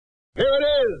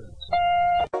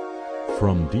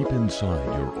from deep inside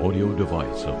your audio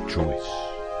device of choice.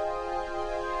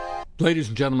 Ladies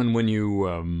and gentlemen, when you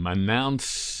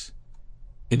announce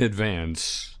in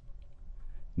advance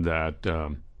that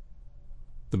the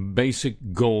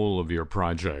basic goal of your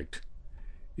project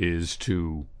is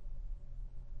to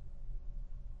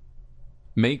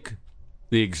make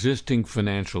the existing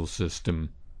financial system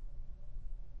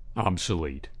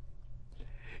obsolete,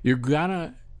 you're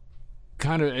gonna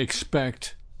kind of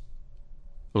expect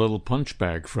a little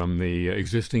punchback from the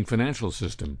existing financial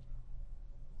system,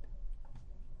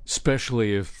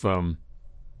 especially if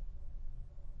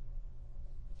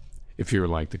you're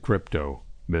like the crypto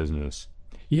business.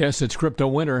 Yes, it's crypto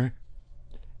winter,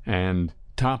 and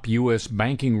top U.S.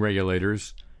 banking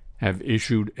regulators have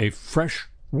issued a fresh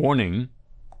warning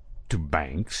to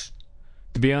banks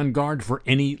to be on guard for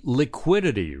any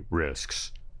liquidity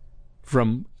risks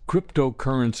from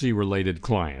cryptocurrency-related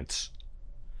clients,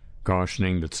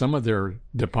 cautioning that some of their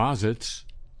deposits,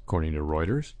 according to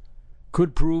Reuters,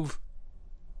 could prove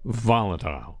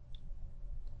volatile.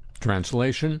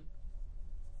 Translation: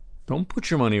 don't put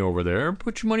your money over there,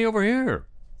 put your money over here.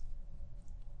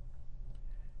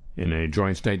 In a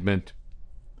joint statement,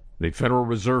 the Federal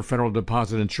Reserve Federal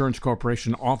Deposit Insurance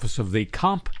Corporation Office of the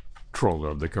Comptroller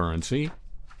of the Currency,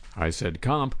 I said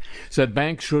comp, said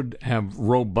banks should have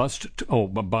robust,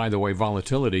 by the way,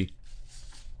 volatility.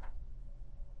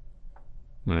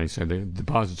 When I say the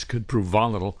deposits could prove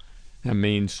volatile, that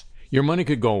means your money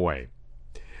could go away.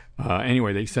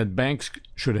 Anyway, they said banks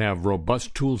should have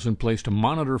robust tools in place to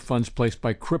monitor funds placed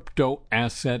by crypto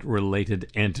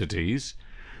asset-related entities.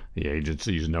 The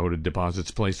agencies noted deposits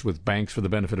placed with banks for the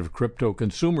benefit of crypto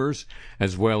consumers,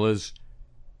 as well as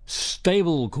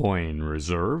stablecoin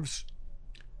reserves,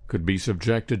 could be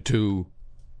subjected to,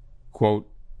 quote,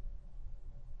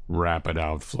 rapid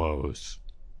outflows,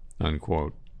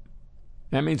 unquote.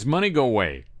 That means money go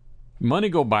away. Money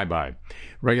go bye-bye.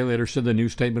 Regulators said the new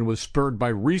statement was spurred by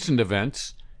recent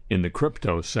events in the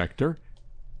crypto sector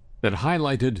that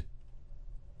highlighted,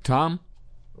 Tom,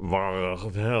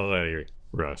 volatility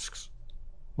risks.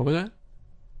 What was that?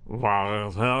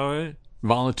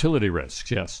 Volatility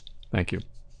risks, yes. Thank you.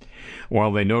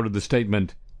 While they noted the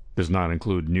statement does not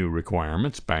include new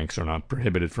requirements, banks are not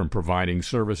prohibited from providing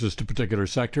services to particular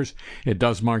sectors, it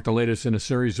does mark the latest in a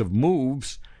series of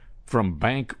moves from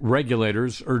bank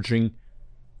regulators urging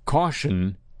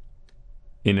caution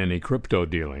in any crypto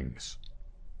dealings.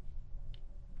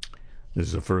 This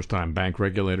is the first time bank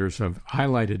regulators have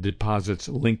highlighted deposits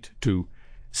linked to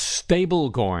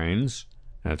stable coins,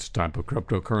 that's a type of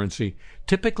cryptocurrency,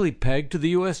 typically pegged to the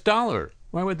U.S. dollar.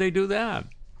 Why would they do that?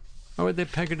 Why would they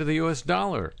peg it to the U.S.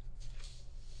 dollar?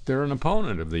 They're an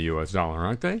opponent of the U.S. dollar,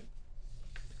 aren't they?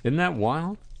 Isn't that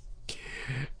wild?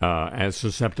 As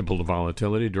susceptible to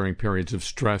volatility during periods of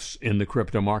stress in the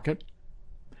crypto market.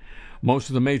 Most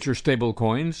of the major stable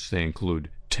coins, they include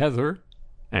Tether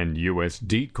and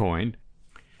USD Coin,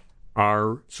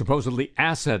 are supposedly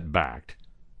asset-backed,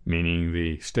 meaning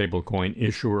the stablecoin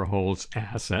issuer holds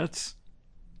assets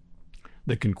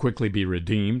that can quickly be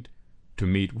redeemed to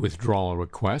meet withdrawal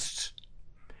requests.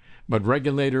 But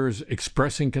regulators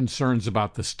expressing concerns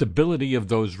about the stability of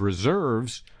those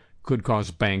reserves could cause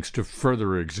banks to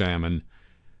further examine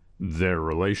their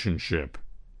relationship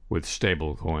with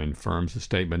stablecoin firms. The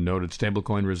statement noted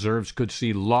stablecoin reserves could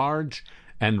see large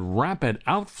and rapid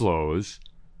outflows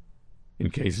in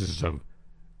cases of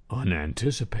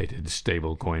unanticipated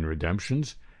stablecoin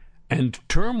redemptions and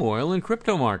turmoil in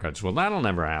crypto markets. Well, that'll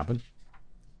never happen.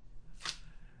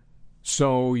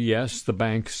 So, yes, the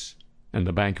banks and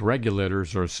the bank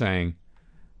regulators are saying,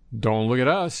 don't look at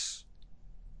us.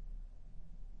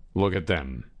 Look at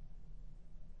them.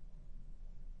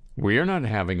 We are not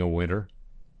having a winter.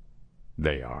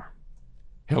 They are.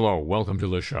 Hello, welcome to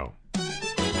the show.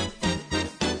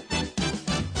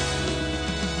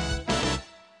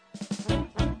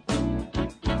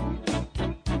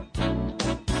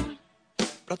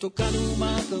 Pra tocar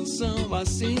uma canção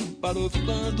assim, para ouvir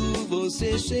quando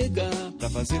você chegar, pra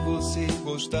fazer você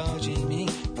gostar de mim,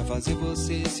 pra fazer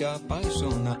você se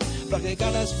apaixonar, pra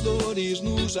regar as flores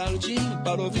no jardim,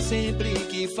 para ouvir sempre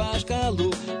que faz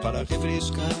calor, para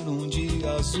refrescar um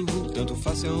dia azul, tanto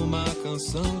faz é uma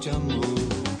canção de amor.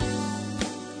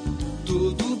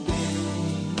 Tudo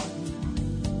bem,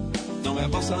 não é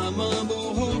bossa, mambo,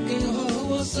 rock and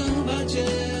roll ou samba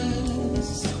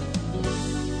jazz,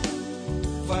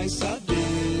 vai saber.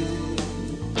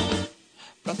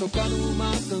 Pra tocar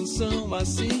uma canção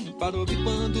assim, para ouvir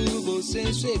quando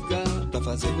você chegar, pra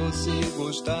fazer você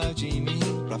gostar de mim,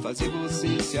 pra fazer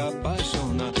você se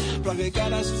apaixonar, pra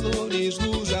regar as flores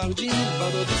no jardim,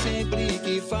 para ouvir sempre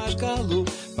que faz calor,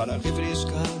 para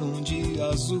refrescar um dia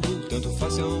azul. Tanto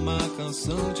faz é uma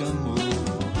canção de amor.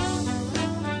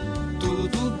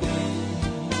 Tudo bem,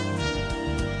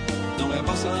 não é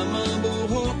bossa,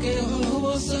 mambo, rock and roll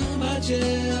ou samba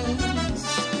jazz.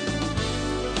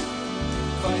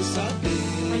 Vai saber.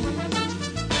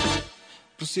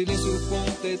 Pro silêncio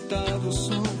completar o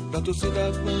som, pra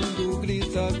torcida quando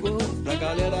grita gol, pra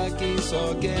galera que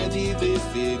só quer viver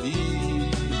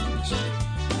feliz.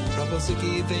 Pra você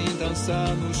que vem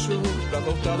dançar no show, pra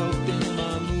voltar ao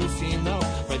tema no final,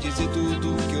 pra dizer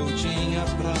tudo que eu tinha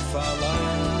pra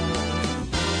falar.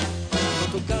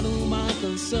 Vou tocar uma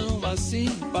canção assim,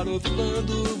 para ouvir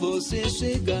quando você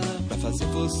chegar, pra fazer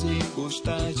você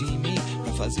gostar de mim,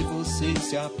 pra fazer você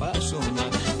se apaixonar,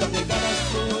 pra pegar as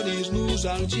flores no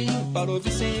jardim, para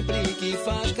ouvir sempre que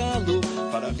faz calor,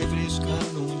 para refrescar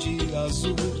num dia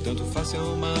azul. Tanto faz é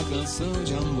uma canção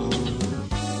de amor.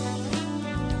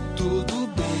 Tudo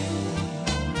bem,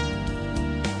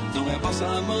 não é bossa,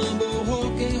 mambo,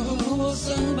 rock and roll ou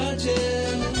samba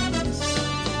jazz.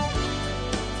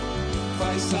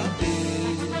 Vai saber.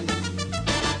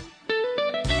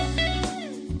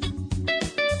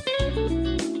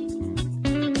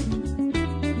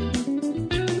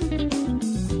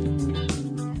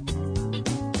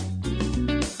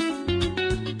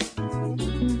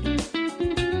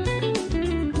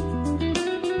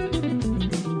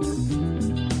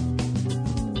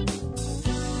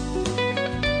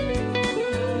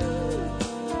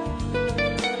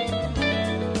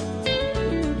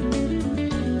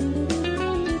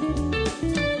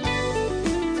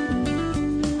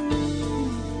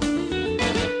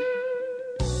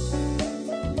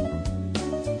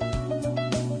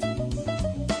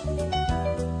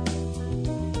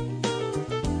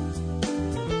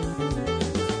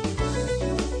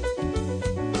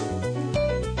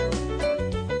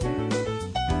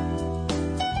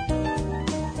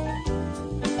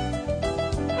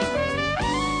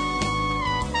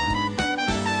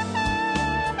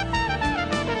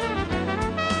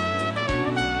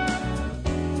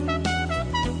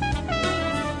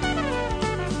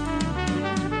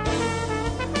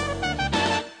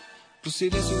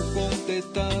 Silêncio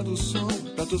completar o som,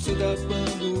 pra torcida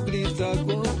quando grita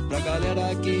gol, pra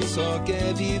galera que só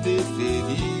quer viver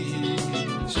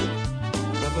feliz.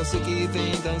 Pra você que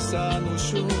vem dançar no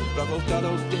show, pra voltar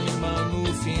ao tema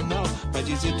no final, pra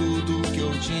dizer tudo que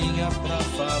eu tinha pra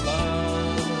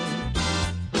falar.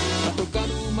 Pra tocar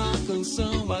uma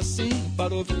canção assim,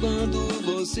 para ouvir quando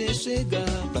você chegar,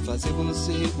 pra fazer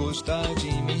você gostar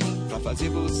de mim, pra fazer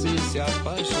você se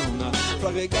apaixonar,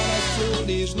 pra regar as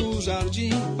flores no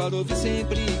jardim, para ouvir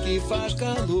sempre que faz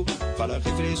calor, para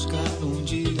refrescar um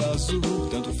dia azul.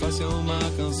 Tanto faz é uma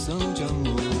canção de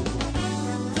amor.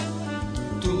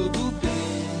 Tudo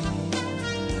bem,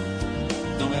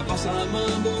 não é bossa,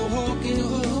 mambo, rock and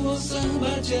roll ou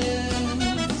samba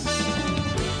jazz.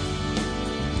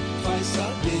 Vai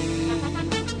saber.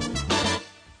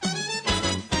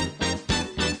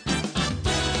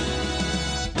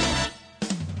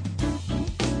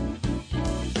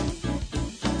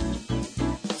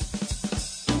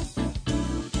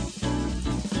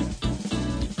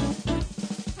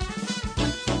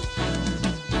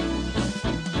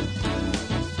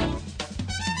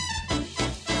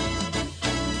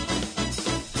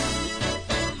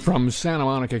 From Santa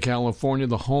Monica, California,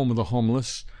 the home of the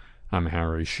homeless, I'm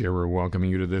Harry Shearer, welcoming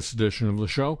you to this edition of the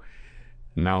show.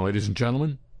 Now, ladies and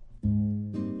gentlemen.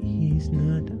 He's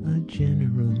not a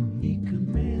general. He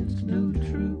commands no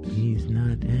troops. He's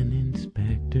not an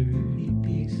inspector. He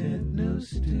peeks at no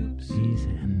stoops. He's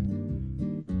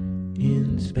an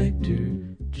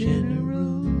inspector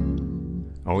general.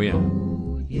 Oh, yeah.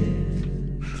 Oh, yes.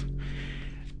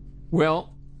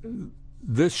 Well,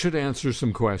 this should answer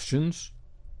some questions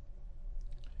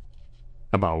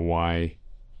about why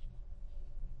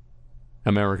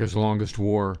America's longest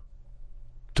war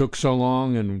took so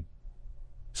long and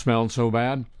smelled so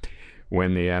bad.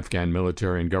 When the Afghan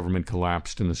military and government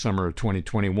collapsed in the summer of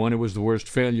 2021, it was the worst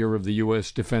failure of the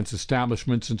U.S. defense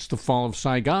establishment since the fall of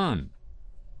Saigon.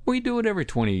 We do it every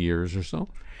 20 years or so.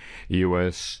 The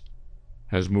U.S.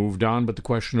 has moved on, but the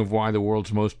question of why the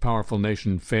world's most powerful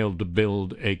nation failed to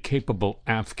build a capable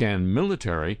Afghan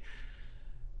military,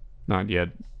 not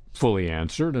yet fully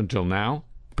answered until now.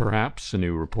 Perhaps a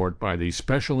new report by the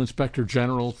Special Inspector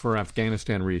General for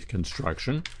Afghanistan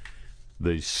Reconstruction,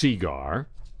 the SIGAR.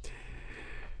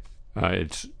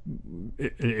 It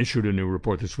issued a new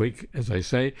report this week, as I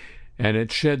say, and it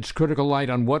sheds critical light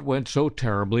on what went so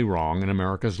terribly wrong in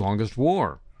America's longest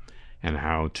war, and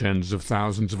how tens of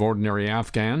thousands of ordinary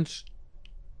Afghans,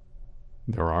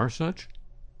 there are such,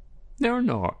 They're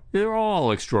not. They're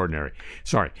all extraordinary.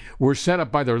 Were set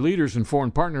up by their leaders and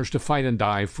foreign partners to fight and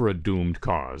die for a doomed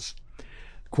cause.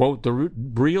 Quote, the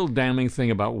real damning thing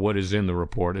about what is in the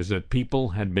report is that people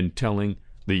had been telling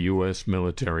the U.S.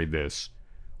 military this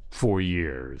for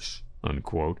years,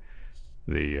 unquote.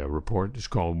 The report is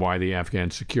called Why the Afghan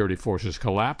Security Forces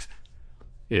Collapsed.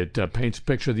 It paints a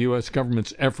picture of the U.S.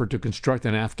 government's effort to construct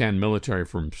an Afghan military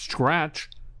from scratch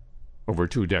over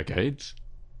 2 decades.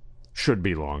 Should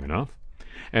be long enough.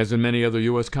 As in many other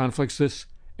U.S. conflicts, this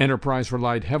enterprise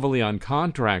relied heavily on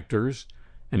contractors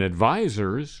and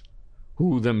advisors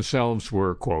who themselves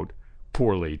were, quote,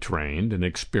 poorly trained and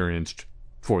experienced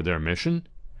for their mission,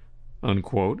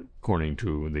 unquote, according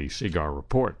to the Shearer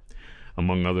report.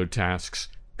 Among other tasks,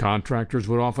 contractors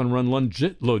would often run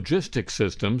logistic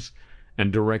systems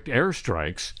and direct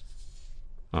airstrikes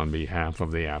on behalf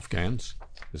of the Afghans.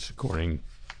 This according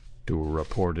to a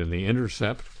report in The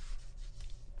Intercept.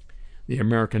 The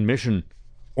American mission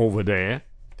over there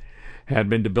had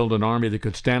been to build an army that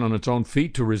could stand on its own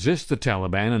feet to resist the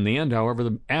Taliban. In the end, however,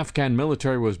 the Afghan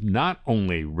military was not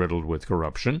only riddled with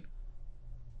corruption,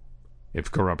 if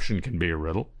corruption can be a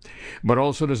riddle, but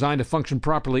also designed to function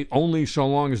properly only so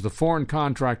long as the foreign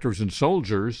contractors and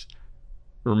soldiers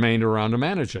remained around to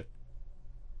manage it.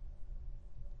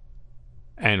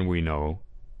 And we know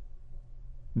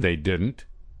they didn't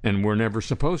and were never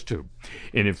supposed to.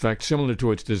 In effect, similar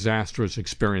to its disastrous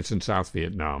experience in South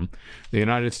Vietnam, the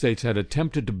United States had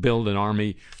attempted to build an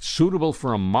army suitable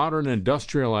for a modern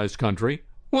industrialized country,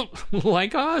 well,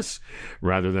 like us,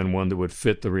 rather than one that would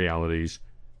fit the realities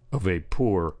of a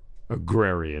poor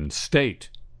agrarian state,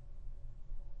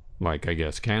 like, I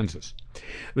guess, Kansas.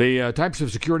 The types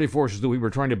of security forces that we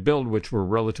were trying to build, which were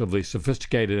relatively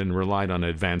sophisticated and relied on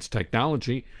advanced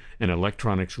technology and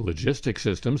electronics logistics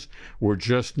systems, were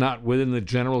just not within the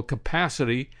general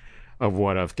capacity of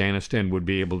what Afghanistan would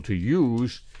be able to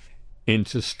use in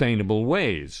sustainable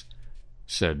ways,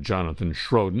 said Jonathan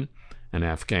Schroden, an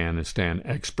Afghanistan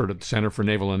expert at the Center for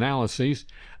Naval Analyses,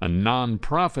 a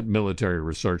non-profit military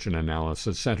research and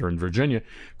analysis center in Virginia.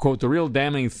 Quote, the real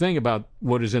damning thing about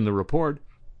what is in the report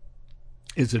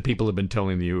is that people have been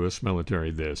telling the U.S.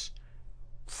 military this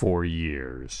for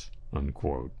years,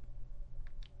 unquote.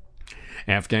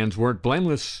 Afghans weren't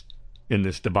blameless in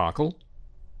this debacle.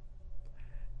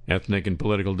 Ethnic and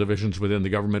political divisions within the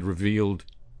government revealed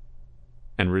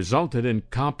and resulted in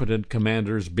competent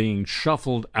commanders being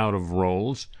shuffled out of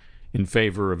roles in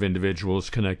favor of individuals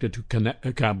connected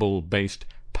to Kabul-based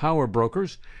power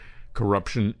brokers.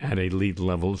 Corruption at elite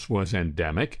levels was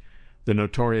endemic. The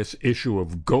notorious issue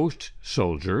of ghost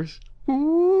soldiers,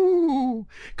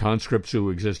 conscripts who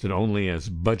existed only as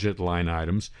budget line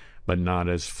items but not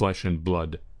as flesh and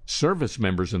blood service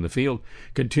members in the field,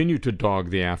 continued to dog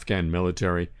the Afghan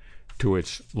military to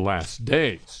its last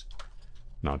days.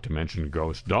 Not to mention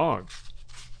ghost dogs.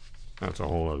 That's a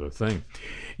whole other thing.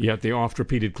 Yet the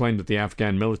oft-repeated claim that the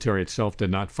Afghan military itself did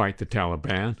not fight the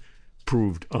Taliban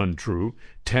proved untrue.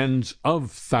 Tens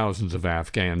of thousands of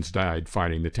Afghans died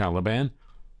fighting the Taliban,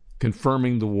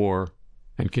 confirming the war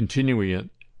and continuing it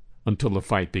until the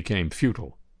fight became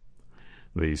futile.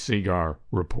 The Shearer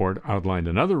report outlined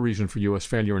another reason for U.S.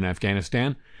 failure in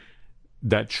Afghanistan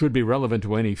that should be relevant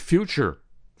to any future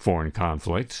foreign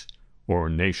conflicts or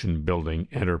nation-building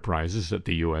enterprises that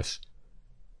the U.S.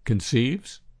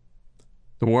 conceives.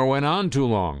 The war went on too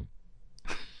long.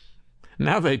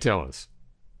 Now they tell us.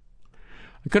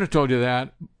 I could have told you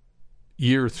that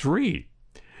year 3.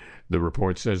 The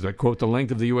report says that, quote, the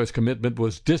length of the U.S. commitment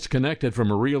was disconnected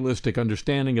from a realistic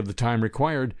understanding of the time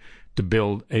required to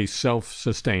build a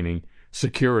self-sustaining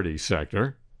security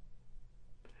sector,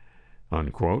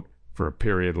 unquote. For a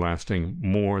period lasting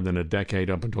more than a decade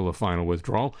up until the final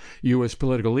withdrawal, U.S.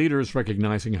 political leaders,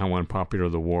 recognizing how unpopular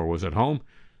the war was at home,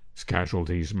 as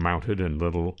casualties mounted and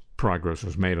little progress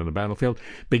was made on the battlefield,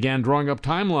 began drawing up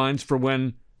timelines for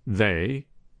when they,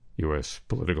 U.S.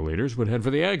 political leaders, would head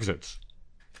for the exits.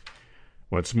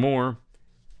 What's more,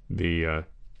 the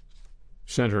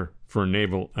Center for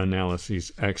Naval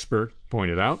Analyses expert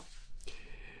pointed out,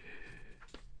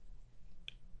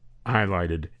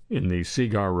 highlighted in the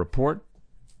Shearer report,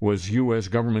 was U.S.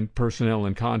 government personnel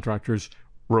and contractors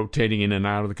rotating in and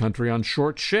out of the country on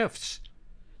short shifts,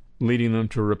 leading them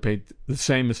to repeat the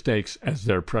same mistakes as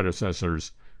their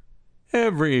predecessors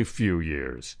every few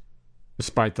years.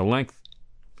 Despite the length,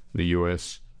 the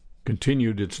U.S.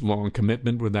 continued its long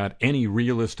commitment without any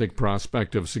realistic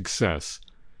prospect of success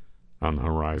on the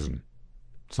horizon.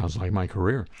 Sounds like my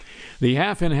career. The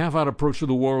half-in, half-out approach to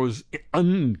the war was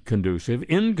inconducive.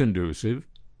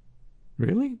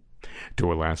 Really?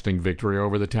 To a lasting victory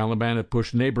over the Taliban, it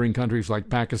pushed neighboring countries like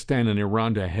Pakistan and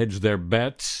Iran to hedge their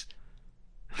bets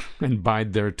and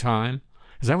bide their time.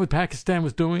 Is that what Pakistan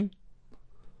was doing?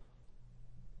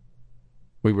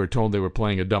 We were told they were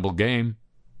playing a double game.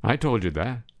 I told you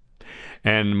that.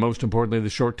 And most importantly, the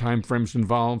short time frames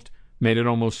involved made it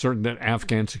almost certain that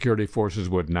Afghan security forces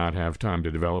would not have time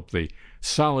to develop the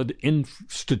solid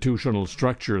institutional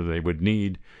structure they would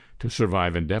need to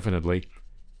survive indefinitely,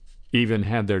 even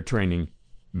had their training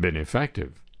been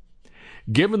effective.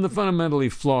 Given the fundamentally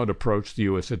flawed approach the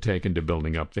U.S. had taken to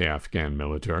building up the Afghan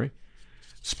military,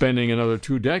 spending another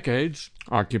 2 decades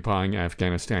occupying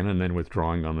Afghanistan and then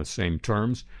withdrawing on the same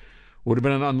terms would have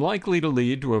been unlikely to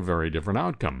lead to a very different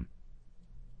outcome.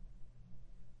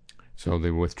 So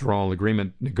the withdrawal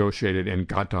agreement negotiated in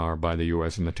Qatar by the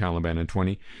U.S. and the Taliban in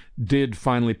 20 did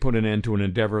finally put an end to an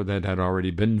endeavor that had already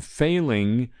been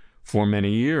failing for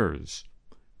many years.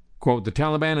 Quote, the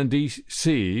Taliban in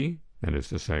D.C., that is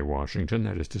to say Washington,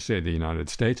 that is to say the United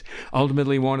States,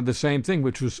 ultimately wanted the same thing,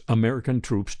 which was American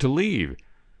troops to leave,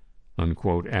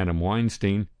 unquote. Adam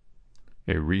Weinstein,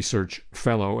 a research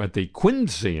fellow at the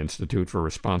Quincy Institute for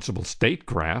Responsible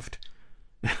Statecraft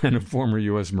and a former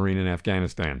U.S. Marine in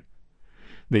Afghanistan.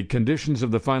 The conditions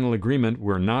of the final agreement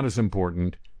were not as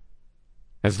important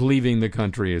as leaving the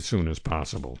country as soon as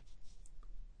possible,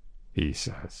 he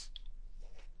says.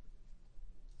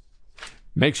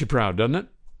 Makes you proud, doesn't it?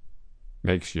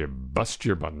 Makes you bust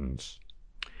your buttons.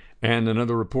 And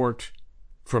another report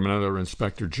from another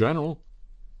inspector general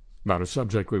about a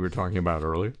subject we were talking about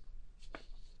earlier.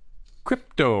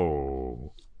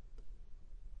 Crypto.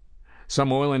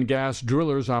 Some oil and gas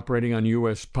drillers operating on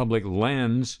U.S. public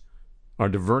lands are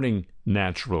diverting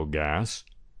natural gas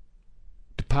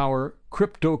to power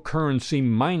cryptocurrency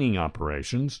mining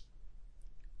operations,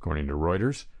 according to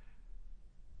Reuters,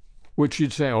 which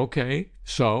you'd say, okay,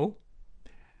 so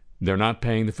they're not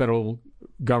paying the federal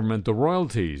government the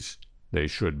royalties they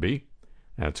should be.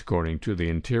 That's according to the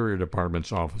Interior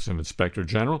Department's Office of Inspector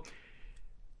General.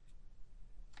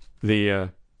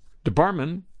 The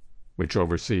department, which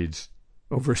oversees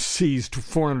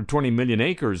 420 million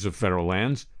acres of federal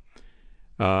lands,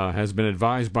 has been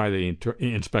advised by the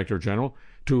Inspector General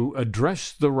to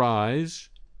address the rise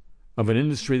of an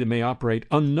industry that may operate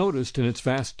unnoticed in its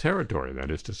vast territory, that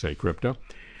is to say crypto.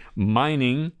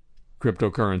 Mining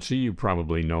cryptocurrency, you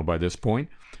probably know by this point,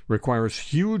 requires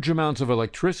huge amounts of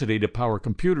electricity to power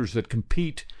computers that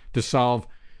compete to solve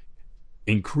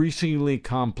increasingly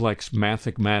complex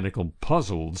mathematical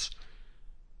puzzles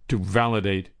to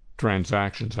validate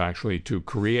transactions, actually to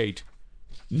create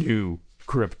new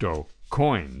crypto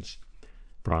coins.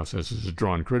 Process has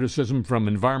drawn criticism from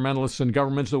environmentalists and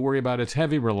governments that worry about its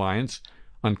heavy reliance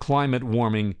on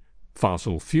climate-warming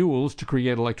fossil fuels to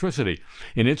create electricity.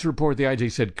 In its report, the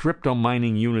IG said crypto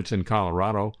mining units in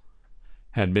Colorado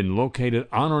had been located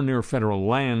on or near federal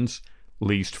lands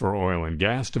leased for oil and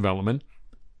gas development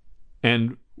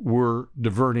and were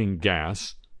diverting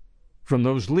gas from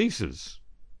those leases.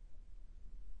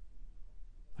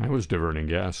 I was diverting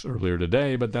gas earlier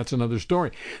today, but that's another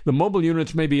story. The mobile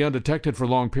units may be undetected for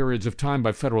long periods of time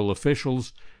by federal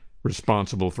officials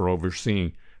responsible for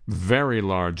overseeing very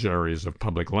large areas of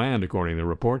public land, according to the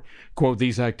report. Quote,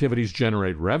 these activities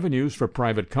generate revenues for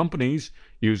private companies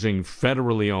using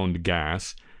federally owned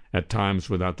gas, at times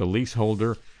without the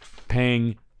leaseholder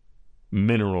paying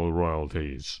mineral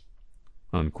royalties,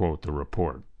 unquote, the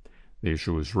report. The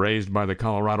issue was raised by the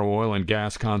Colorado Oil and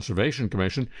Gas Conservation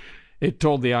Commission. It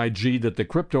told the IG that the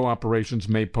crypto operations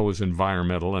may pose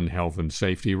environmental and health and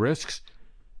safety risks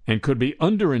and could be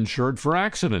underinsured for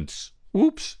accidents.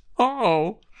 Oops.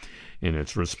 Uh-oh. In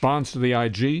its response to the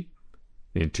IG,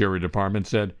 the Interior Department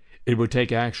said it would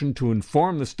take action to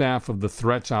inform the staff of the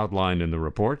threats outlined in the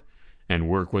report and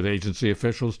work with agency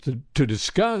officials to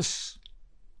discuss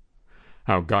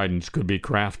how guidance could be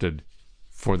crafted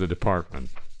for the department.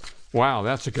 Wow,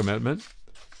 that's a commitment.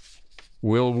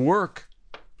 We'll work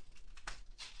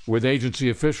with agency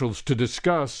officials to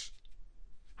discuss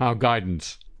how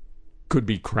guidance could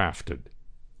be crafted.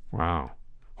 Wow.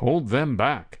 Hold them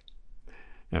back.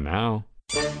 And now...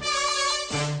 It's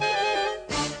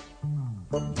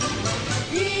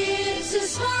a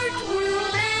smart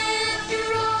world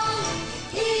after all.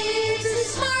 It's a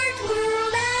smart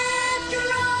world after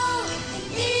all.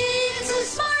 It's a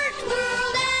smart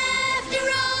world after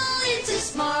all. It's a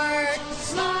smart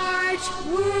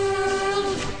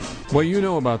world. Well, you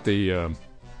know about the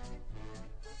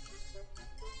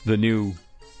new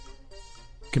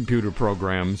computer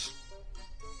programs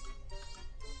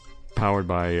powered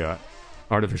by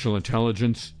artificial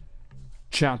intelligence,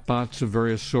 chatbots of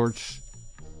various sorts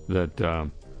that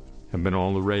have been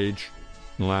all the rage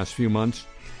in the last few months.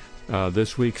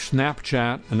 This week,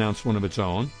 Snapchat announced one of its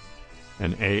own,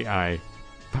 an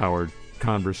AI-powered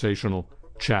conversational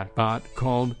chatbot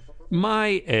called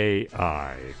My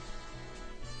AI.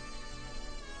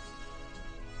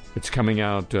 It's coming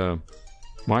out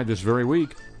this very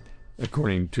week,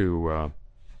 according to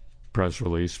press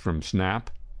release from Snap.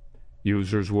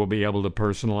 Users will be able to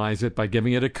personalize it by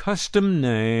giving it a custom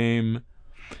name.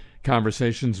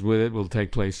 Conversations with it will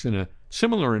take place in a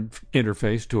similar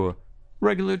interface to a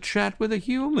regular chat with a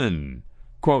human.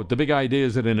 Quote, the big idea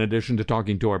is that in addition to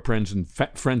talking to our friends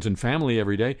and family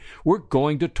every day, we're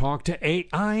going to talk to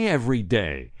AI every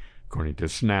day, according to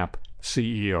Snap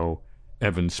CEO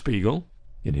Evan Spiegel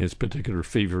in his particular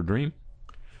fever dream.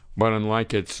 But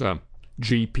unlike its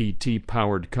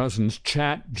GPT-powered cousins,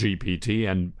 Chat GPT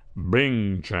and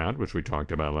Bing Chat, which we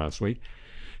talked about last week,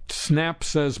 Snap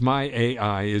says My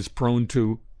AI is prone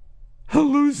to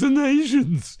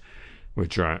hallucinations,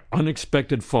 which are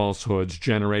unexpected falsehoods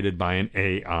generated by an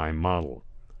AI model.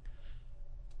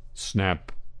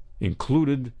 Snap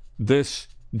included this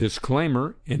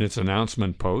disclaimer in its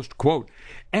announcement post, quote,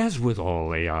 as with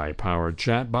all AI-powered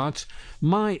chatbots,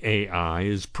 My AI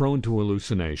is prone to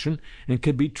hallucination and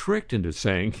can be tricked into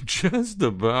saying just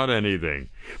about anything.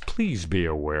 Please be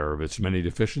aware of its many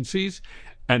deficiencies,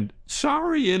 and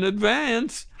sorry in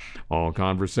advance. All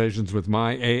conversations with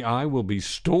My AI will be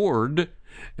stored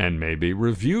and may be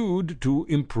reviewed to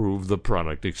improve the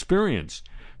product experience.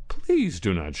 Please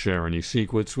do not share any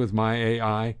secrets with My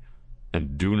AI,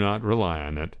 and do not rely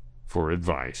on it for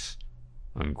advice.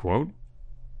 Unquote.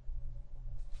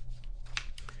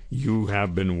 You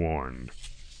have been warned.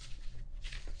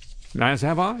 As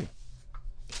have I.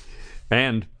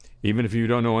 And even if you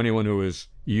don't know anyone who has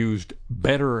used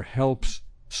BetterHelp's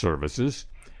services,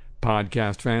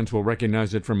 podcast fans will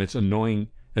recognize it from its annoying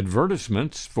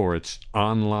advertisements for its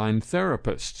online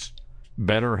therapists.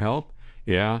 BetterHelp,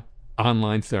 yeah,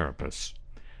 online therapists.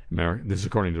 This is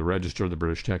according to the Register of the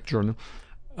British Tech Journal.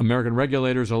 American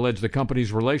regulators allege the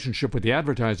company's relationship with the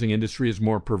advertising industry is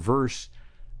more perverse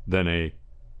than an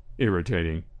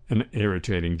irritating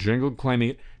jingle, claiming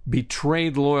it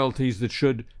betrayed loyalties that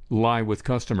should lie with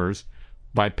customers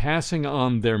by passing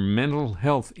on their mental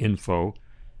health info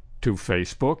to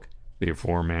Facebook, the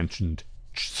aforementioned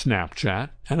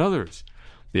Snapchat, and others.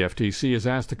 The FTC has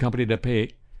asked the company to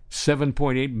pay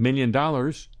 $7.8 million.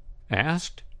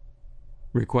 Asked?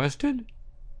 Requested?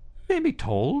 Maybe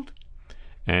told?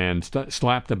 And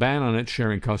slapped a ban on it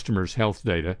sharing customers' health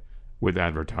data with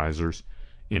advertisers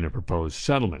in a proposed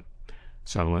settlement.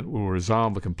 Settlement will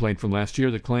resolve a complaint from last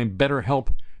year that claimed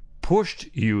BetterHelp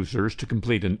pushed users to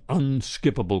complete an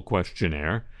unskippable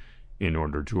questionnaire in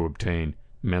order to obtain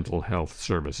mental health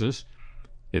services.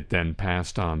 It then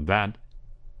passed on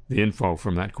the info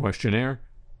from that questionnaire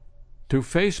to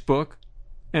Facebook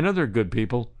and other good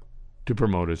people to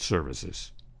promote its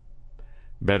services.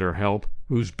 BetterHelp,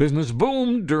 whose business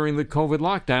boomed during the COVID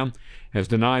lockdown, has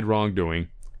denied wrongdoing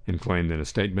and claimed in a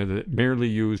statement that it merely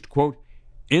used, quote,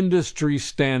 industry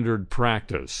standard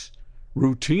practice,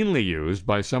 routinely used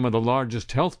by some of the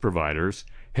largest health providers,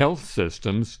 health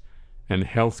systems, and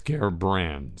healthcare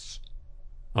brands,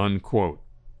 unquote.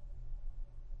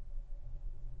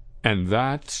 And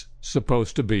that's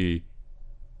supposed to be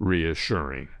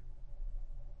reassuring.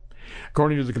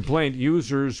 According to the complaint,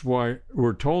 users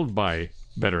were told by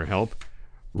BetterHelp,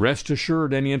 rest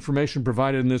assured any information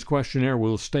provided in this questionnaire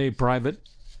will stay private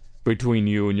between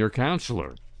you and your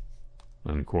counselor,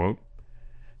 unquote.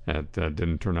 That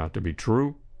didn't turn out to be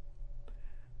true.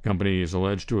 The company is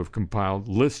alleged to have compiled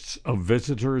lists of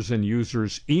visitors and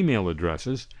users' email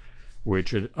addresses,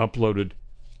 which it uploaded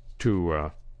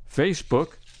to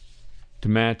Facebook to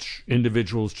match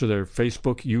individuals to their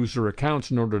Facebook user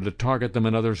accounts in order to target them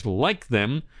and others like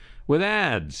them with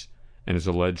ads, and is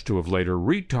alleged to have later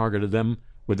retargeted them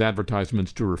with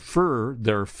advertisements to refer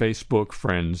their Facebook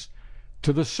friends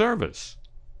to the service.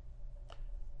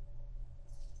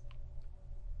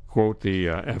 Quote the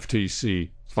FTC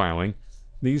filing,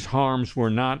 these harms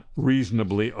were not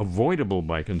reasonably avoidable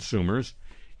by consumers.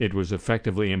 It was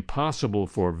effectively impossible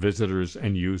for visitors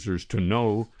and users to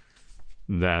know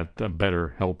that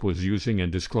BetterHelp was using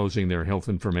and disclosing their health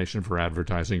information for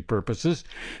advertising purposes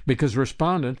because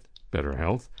respondent,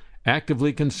 BetterHelp,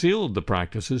 actively concealed the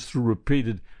practices through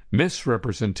repeated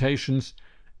misrepresentations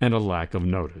and a lack of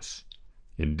notice.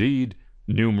 Indeed,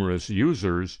 numerous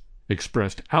users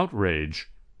expressed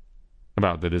outrage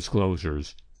about the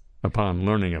disclosures upon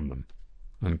learning of them,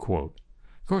 unquote.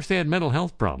 Of course, they had mental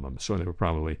health problems, so they were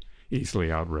probably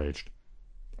easily outraged.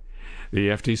 The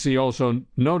FTC also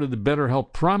noted that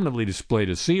BetterHelp prominently displayed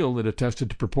a seal that attested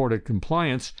to purported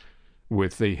compliance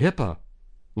with the HIPAA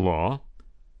law,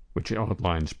 which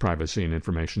outlines privacy and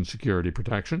information security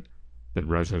protection that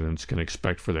residents can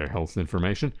expect for their health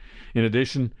information. In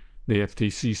addition, the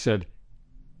FTC said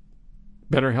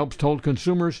BetterHelp told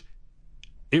consumers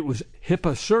it was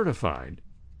HIPAA certified,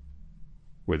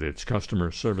 with its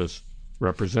customer service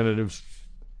representatives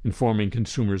informing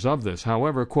consumers of this.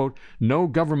 However, quote, no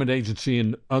government agency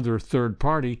and other third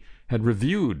party had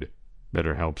reviewed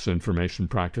BetterHelp's information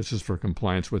practices for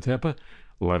compliance with HIPAA,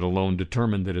 let alone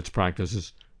determined that its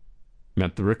practices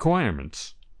met the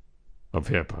requirements of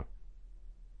HIPAA,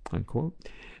 unquote.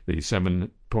 The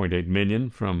 $7.8 million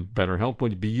from BetterHelp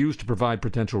would be used to provide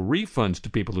potential refunds to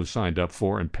people who signed up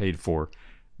for and paid for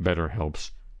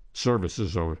BetterHelp's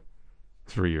services over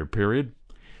a 3-year period.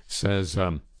 Says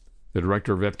the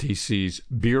director of FTC's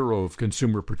Bureau of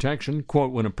Consumer Protection,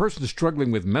 quote, when a person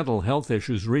struggling with mental health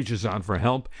issues reaches out for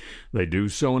help, they do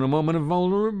so in a moment of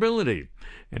vulnerability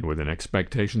and with an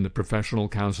expectation that professional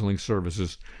counseling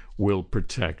services will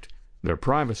protect their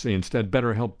privacy. Instead,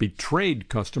 BetterHelp betrayed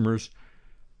customers'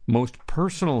 most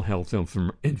personal health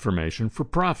information for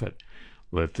profit.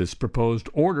 Let this proposed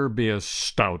order be a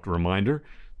stout reminder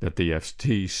that the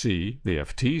FTC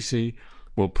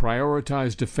will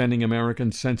prioritize defending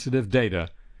American sensitive data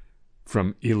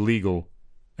from illegal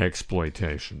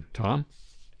exploitation. Tom?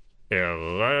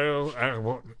 Illegal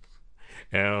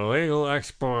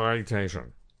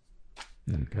exploitation.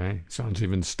 Okay, sounds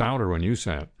even stouter when you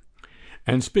say it.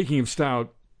 And speaking of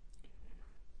stout,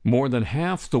 more than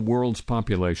half the world's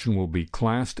population will be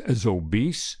classed as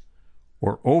obese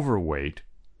or overweight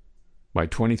by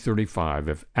 2035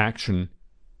 if action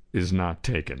is not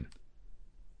taken.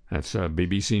 That's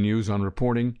BBC News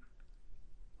reporting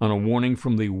on a warning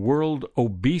from the World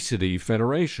Obesity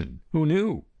Federation. Who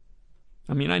knew?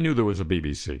 I mean, I knew there was a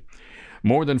BBC.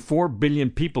 More than 4 billion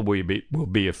people will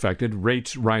be affected,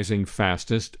 rates rising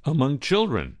fastest among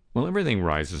children. Well, everything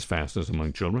rises fastest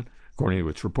among children, according to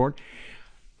its report.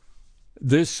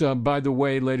 This, by the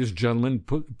way, ladies and gentlemen,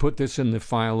 put this in the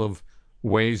file of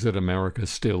ways that America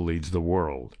still leads the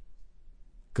world.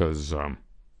 Because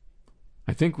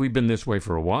I think we've been this way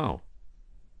for a while.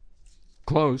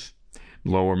 Close.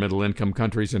 Lower middle-income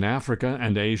countries in Africa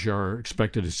and Asia are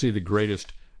expected to see the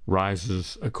greatest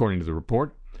rises, according to the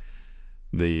report.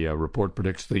 The report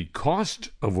predicts the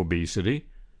cost of obesity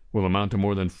will amount to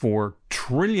more than $4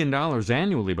 trillion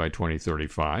annually by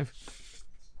 2035.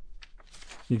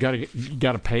 You got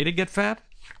to pay to get fat?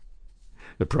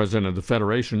 The president of the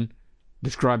Federation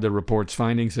described the report's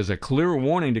findings as a clear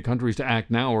warning to countries to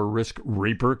act now or risk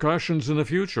repercussions in the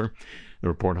future. The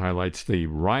report highlights the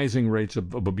rising rates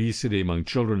of obesity among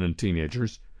children and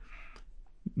teenagers.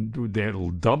 They'll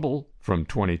double from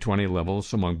 2020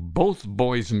 levels among both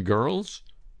boys and girls.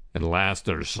 At last,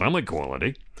 there's some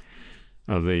equality.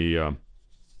 The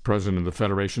president of the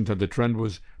Federation said the trend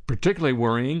was particularly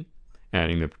worrying,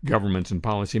 adding that governments and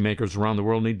policymakers around the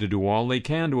world need to do all they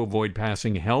can to avoid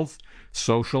passing health,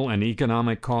 social, and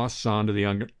economic costs on to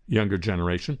the younger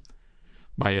generation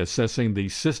by assessing the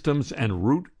systems and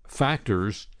root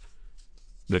factors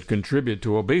that contribute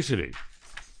to obesity.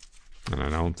 And I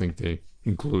don't think they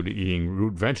include eating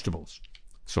root vegetables.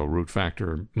 So root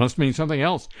factor must mean something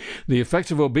else. The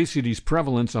effects of obesity's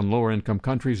prevalence on lower-income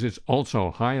countries is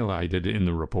also highlighted in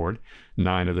the report.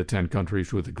 9 of the 10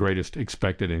 countries with the greatest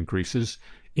expected increases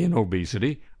in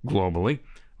obesity globally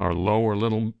are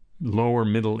lower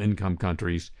middle-income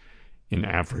countries in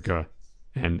Africa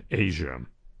and Asia.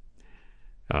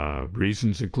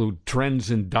 Reasons include trends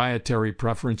in dietary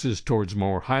preferences towards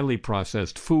more highly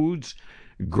processed foods,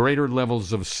 greater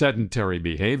levels of sedentary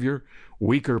behavior,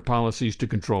 weaker policies to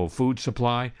control food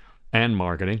supply and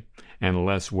marketing, and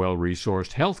less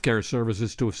well-resourced healthcare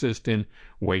services to assist in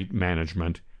weight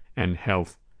management and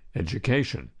health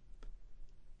education.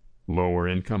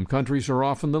 Lower-income countries are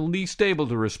often the least able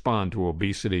to respond to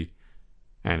obesity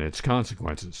and its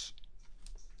consequences.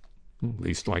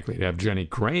 Least likely to have Jenny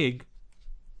Craig.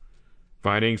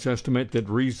 Findings estimate that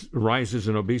rises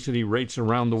in obesity rates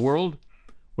around the world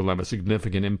will have a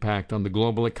significant impact on the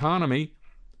global economy,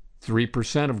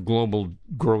 3% of global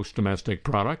gross domestic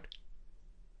product.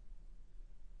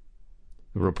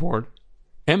 The report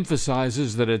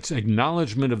emphasizes that its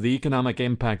acknowledgement of the economic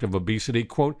impact of obesity,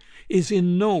 quote, is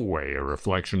in no way a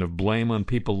reflection of blame on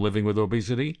people living with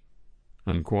obesity,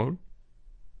 unquote.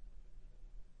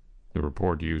 The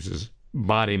report uses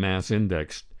body mass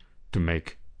index to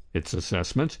make its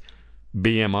assessments.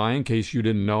 BMI, in case you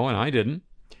didn't know, and I didn't,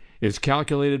 is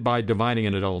calculated by dividing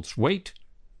an adult's weight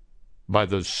by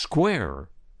the square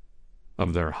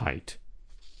of their height.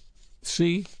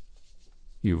 See,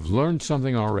 you've learned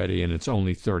something already, and it's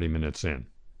only 30 minutes in.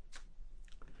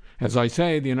 As I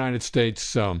say, the United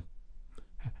States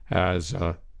has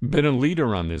been a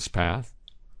leader on this path.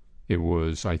 It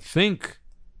was, I think,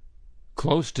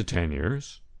 close to 10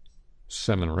 years,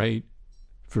 7 or 8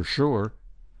 for sure,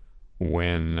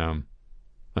 when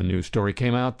a new story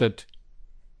came out that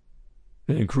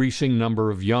an increasing number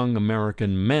of young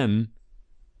American men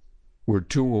were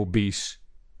too obese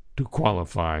to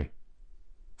qualify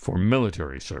for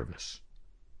military service.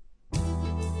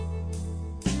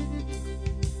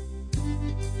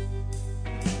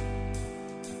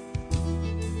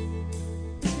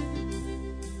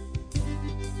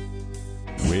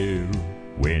 Well,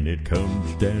 when it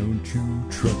comes down to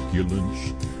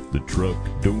truculence, the truck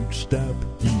don't stop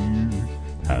here.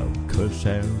 I'll cuss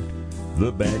out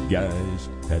the bad guys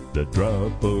at the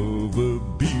drop of a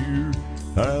beer.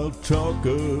 I'll talk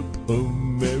up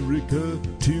America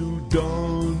till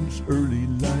dawn's early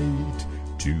light.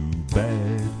 Too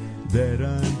bad that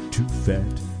I'm too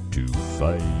fat to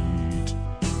fight.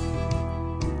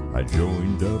 I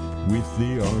joined up with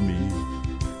the army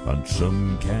on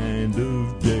some kind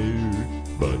of dare,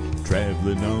 but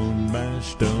traveling on my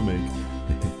stomach,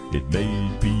 it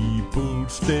made people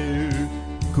stare.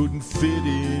 Couldn't fit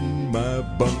in my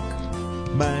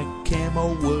bunk, my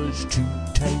camo was too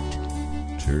tight.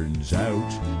 Turns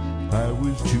out I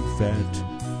was too fat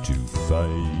to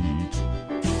fight.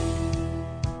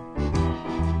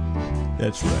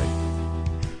 That's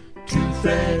right, too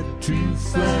fat to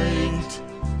fight.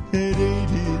 And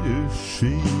ain't it a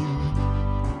shame?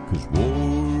 'Cause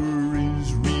war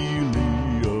is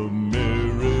really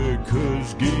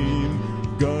America's game.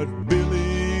 Got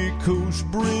bellicose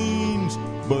brains,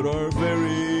 but our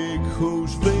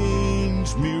varicose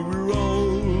veins mirror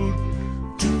all.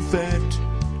 Too fat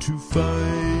to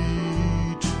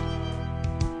fight.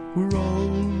 We're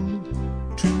all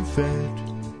too fat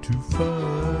to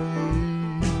fight.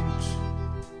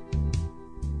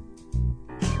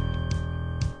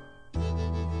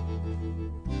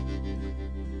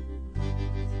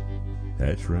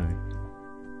 That's right.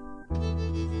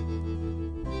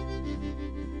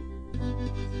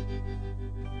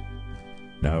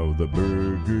 Now the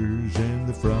burgers and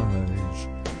the fries,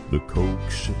 the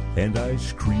Cokes and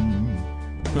ice cream.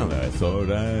 Well, I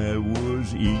thought I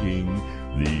was eating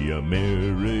the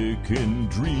American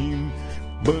dream.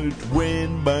 But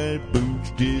when my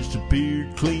boots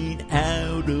disappeared clean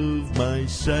out of my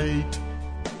sight,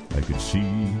 I could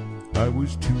see I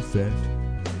was too fat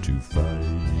to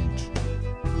fight.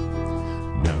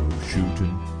 Now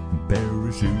shooting,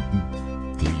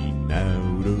 parachuting, clean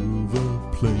out of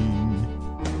a plane.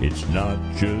 It's not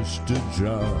just a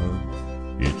job,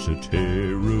 it's a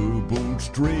terrible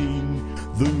strain.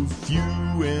 The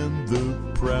few and the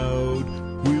proud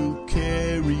will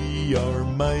carry our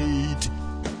might.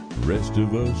 The rest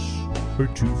of us are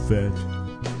too fat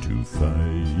to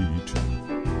fight.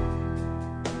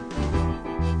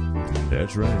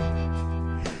 That's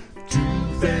right.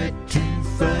 Too fat to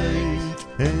fight,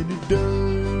 and it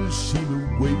does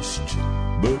seem a waste.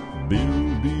 But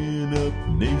building up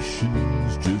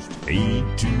nations just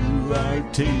ain't to our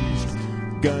taste.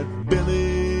 Got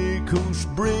bellicose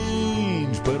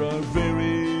brains, but our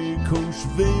varicose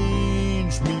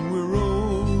veins mean we're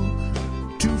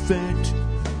all too fat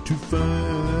to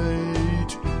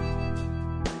fight.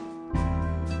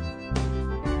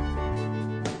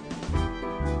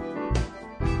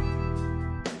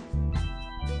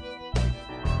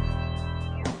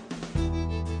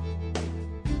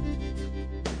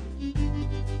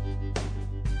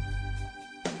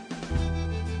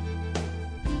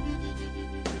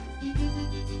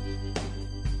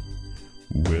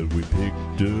 Well, we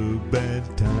picked a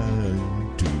bad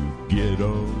time to get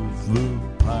off the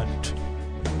pot.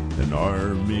 An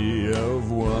army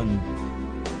of one,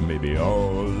 maybe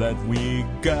all that we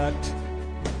got.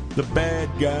 The bad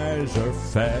guys are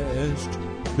fast,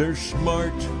 they're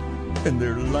smart, and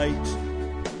they're light.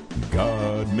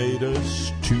 God made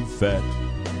us too fat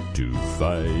to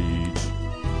fight.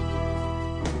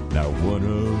 Now one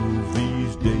of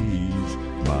these days,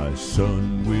 my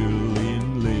son will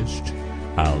enlist.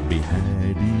 I'll be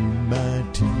hiding my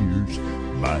tears.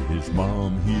 By his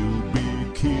mom he'll be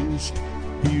kissed.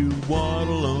 He'll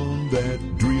waddle on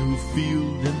that drill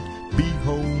field and be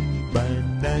home by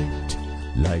night.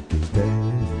 Like his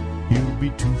dad, he'll be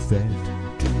too fat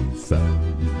to fight.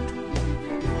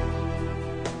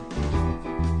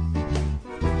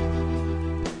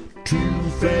 Too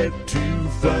fat to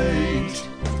fight,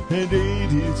 and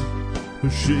ain't it a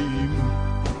shame?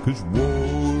 'Cause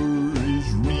war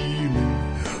is really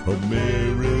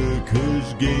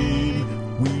America's game.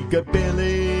 We got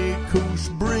bellicose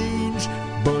brains,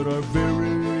 but our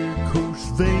varicose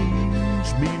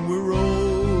veins mean we're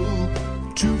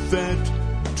all too fat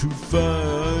to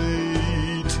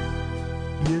fight.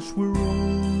 Yes, we're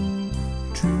all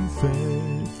too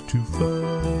fat to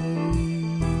fight.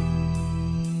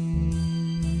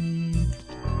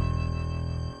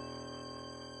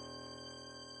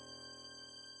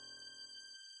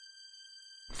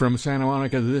 From Santa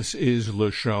Monica, this is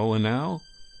Le Show, and now,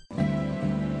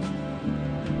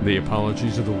 the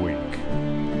apologies of the week.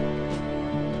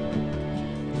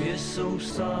 We're so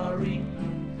sorry.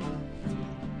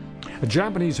 A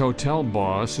Japanese hotel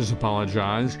boss has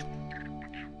apologized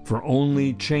for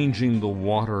only changing the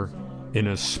water in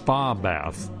a spa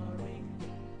bath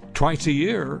twice a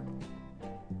year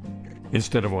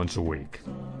instead of once a week.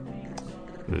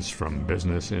 This from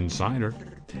Business Insider.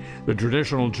 The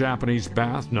traditional Japanese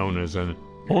bath, known as an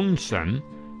onsen,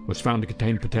 was found to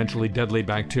contain potentially deadly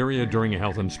bacteria during a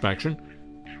health inspection,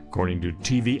 according to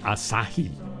TV Asahi.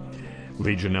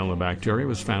 Legionella bacteria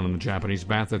was found in the Japanese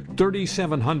bath at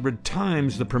 3,700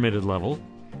 times the permitted level.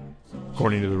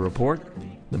 According to the report,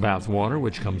 the bath water,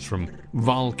 which comes from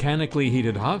volcanically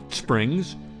heated hot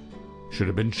springs, should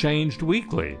have been changed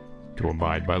weekly to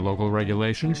abide by local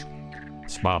regulations.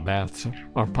 Spa baths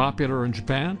are popular in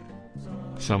Japan,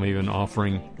 some even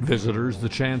offering visitors the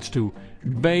chance to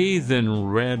bathe in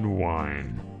red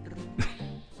wine.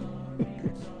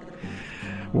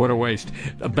 What a waste.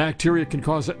 A bacteria can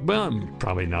cause, well,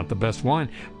 probably not the best wine.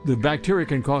 The bacteria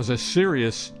can cause a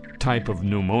serious type of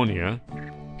pneumonia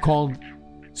called,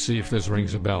 see if this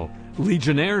rings a bell,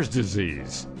 Legionnaire's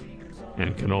disease,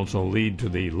 and can also lead to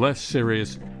the less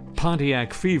serious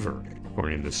Pontiac fever,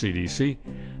 according to the CDC.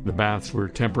 The baths were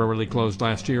temporarily closed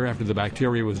last year after the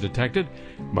bacteria was detected,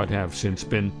 but have since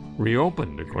been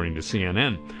reopened, according to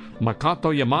CNN.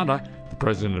 Makoto Yamada, the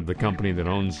president of the company that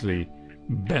owns the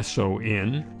Besso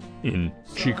Inn in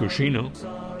Chikushino,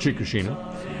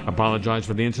 apologized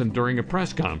for the incident during a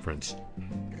press conference.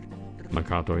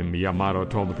 Makoto Yamada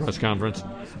told the press conference,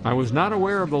 "I was not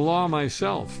aware of the law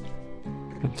myself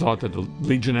and thought that the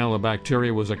Legionella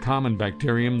bacteria was a common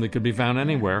bacterium that could be found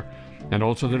anywhere, and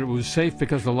also that it was safe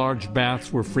because the large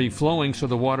baths were free-flowing, so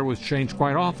the water was changed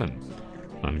quite often."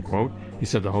 Unquote. He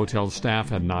said the hotel staff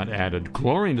had not added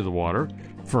chlorine to the water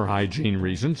for hygiene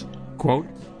reasons, quote,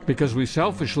 "because we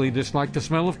selfishly dislike the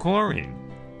smell of chlorine."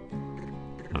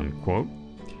 Unquote.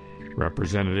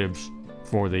 Representatives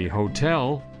for the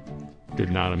hotel did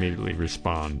not immediately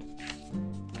respond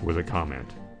with a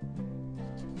comment.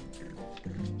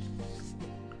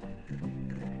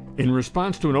 In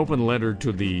response to an open letter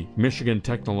to the Michigan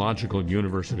Technological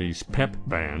University's pep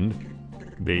band,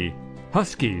 the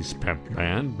Huskies pep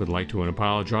band would like to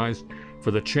apologize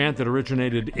for the chant that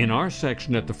originated in our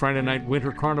section at the Friday night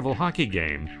Winter Carnival hockey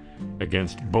game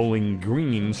against Bowling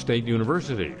Green State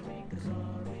University.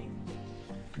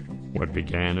 What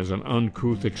began as an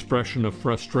uncouth expression of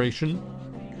frustration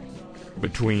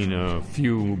between a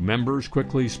few members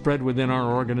quickly spread within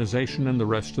our organization and the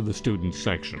rest of the student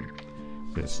section.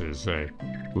 This is a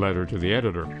letter to the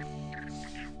editor.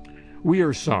 We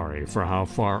are sorry for how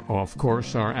far off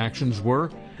course our actions were,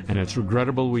 and it's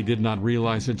regrettable we did not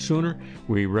realize it sooner.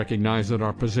 We recognize that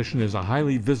our position as a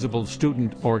highly visible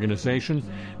student organization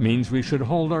means we should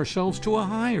hold ourselves to a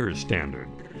higher standard.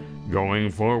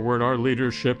 Going forward, our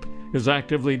leadership is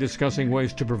actively discussing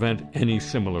ways to prevent any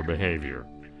similar behavior.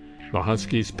 The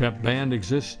Huskies pep band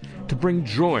exists to bring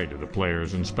joy to the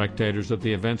players and spectators at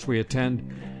the events we attend,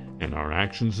 and our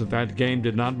actions at that game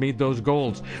did not meet those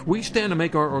goals. We stand to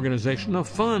make our organization a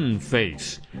fun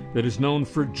face that is known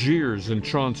for jeers and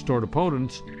chaunts toward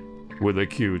opponents with a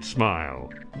cute smile.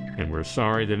 And we're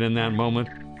sorry that in that moment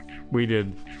we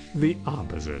did the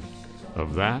opposite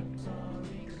of that.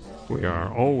 We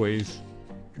are always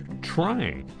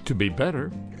trying to be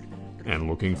better, and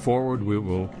looking forward we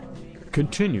will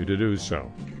continue to do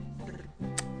so.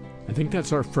 I think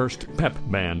that's our first pep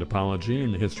band apology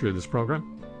in the history of this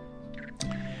program.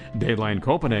 Dayline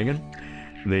Copenhagen.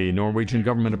 The Norwegian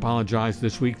government apologized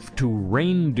this week to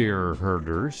reindeer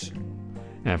herders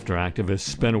after activists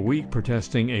spent a week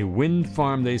protesting a wind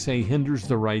farm they say hinders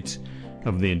the rights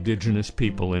of the indigenous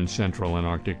people in central and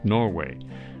Arctic Norway.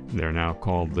 They're now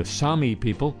called the Sami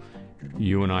people.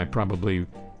 You and I probably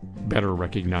better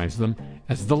recognize them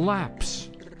as the Lapps.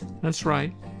 That's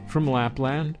right, from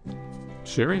Lapland.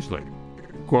 Seriously.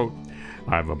 Quote,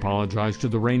 "I've apologized to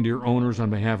the reindeer owners on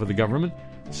behalf of the government,"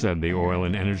 said the oil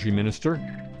and energy minister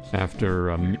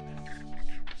after,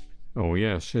 oh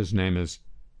yes, his name is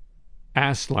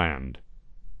Asland,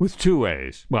 with 2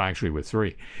 A's, well actually with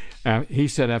 3. He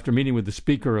said after meeting with the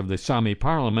Speaker of the Sami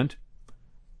Parliament,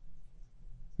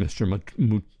 Mr.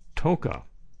 Mutoka.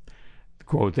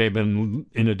 Quote, they've been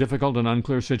in a difficult and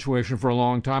unclear situation for a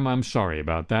long time. I'm sorry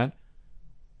about that,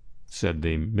 said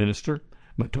the minister.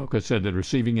 Mutoka said that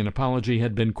receiving an apology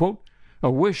had been, quote, a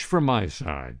wish from my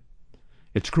side.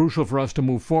 It's crucial for us to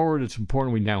move forward. It's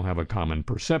important we now have a common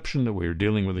perception that we are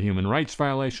dealing with a human rights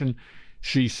violation,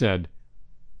 she said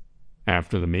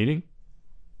after the meeting.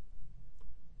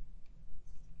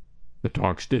 The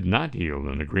talks did not yield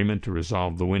an agreement to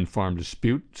resolve the wind farm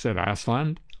dispute, said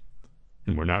Asland,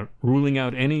 and we're not ruling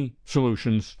out any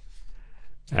solutions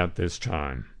at this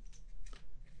time.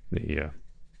 The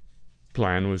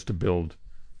plan was to build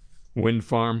a wind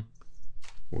farm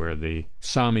where the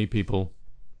Sami people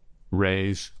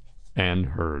raise and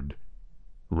herd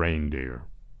reindeer.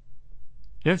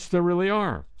 Yes, there really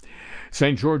are.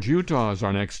 St. George, Utah is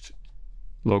our next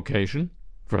location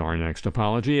for our next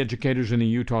apology. Educators in a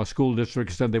Utah school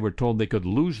district said they were told they could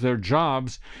lose their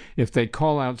jobs if they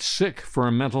call out sick for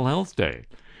a mental health day.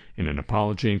 In an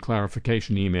apology and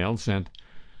clarification email sent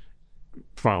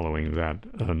following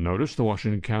that notice, the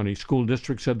Washington County School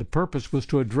District said the purpose was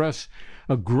to address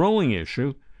a growing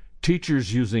issue,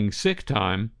 teachers using sick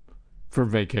time for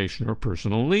vacation or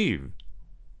personal leave.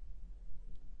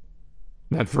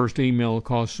 That first email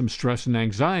caused some stress and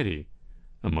anxiety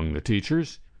among the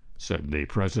teachers, said the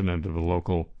president of the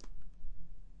local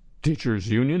teachers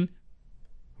union,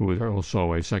 who is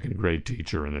also a second-grade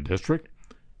teacher in the district.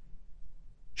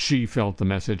 She felt the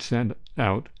message sent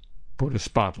out put a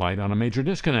spotlight on a major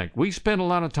disconnect. We spend a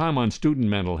lot of time on student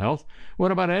mental health.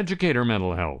 What about educator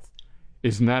mental health?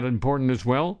 Isn't that important as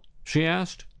well? She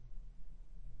asked.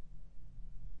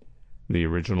 The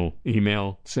original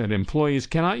email said employees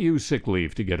cannot use sick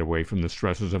leave to get away from the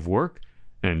stresses of work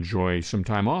and enjoy some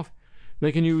time off.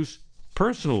 They can use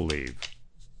personal leave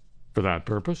for that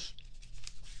purpose.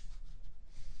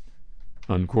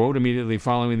 Unquote. Immediately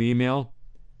following the email,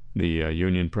 the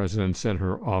union president said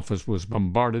her office was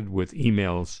bombarded with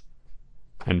emails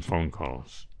and phone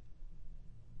calls.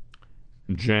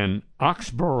 Jen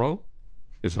Oxborough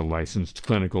is a licensed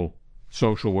clinical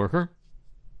social worker,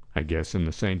 I guess in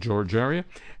the St. George area.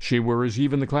 She worries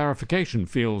even the clarification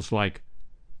feels like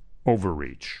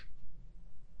overreach.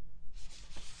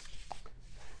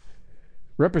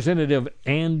 Representative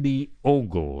Andy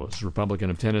Ogles, Republican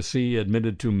of Tennessee,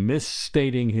 admitted to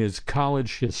misstating his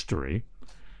college history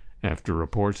after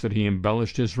reports that he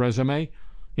embellished his resume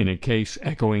in a case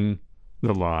echoing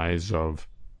the lies of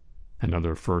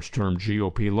another first-term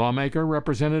GOP lawmaker,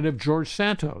 Representative George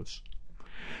Santos.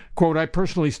 Quote, I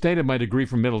personally stated my degree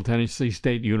from Middle Tennessee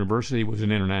State University was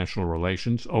in international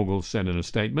relations, Ogles said in a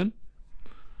statement.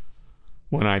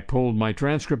 When I pulled my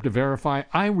transcript to verify,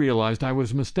 I realized I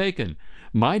was mistaken.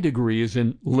 My degree is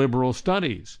in liberal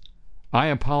studies. I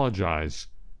apologize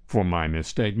for my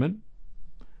misstatement.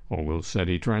 Ogles said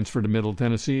he transferred to Middle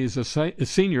Tennessee as a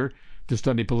senior to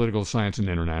study political science and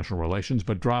international relations,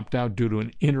 but dropped out due to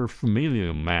an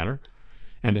interfamilial matter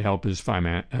and to help his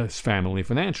family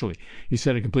financially. He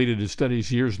said he completed his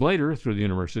studies years later through the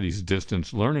university's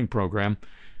distance learning program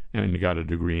and got a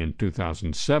degree in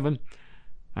 2007.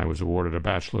 I was awarded a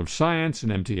Bachelor of Science,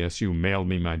 and MTSU mailed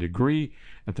me my degree.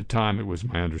 At the time, it was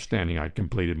my understanding I'd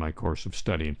completed my course of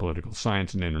study in political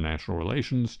science and international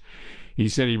relations. He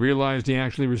said he realized he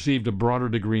actually received a broader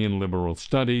degree in liberal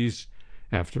studies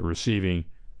after receiving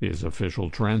his official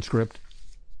transcript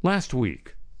last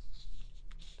week.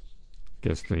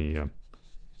 Guess the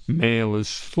mail is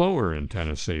slower in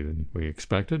Tennessee than we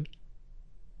expected.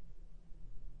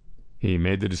 He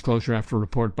made the disclosure after a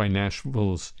report by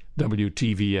Nashville's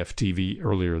WTVF-TV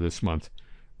earlier this month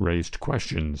raised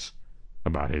questions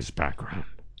about his background.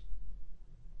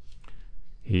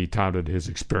 He touted his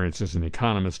experience as an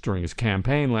economist during his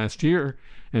campaign last year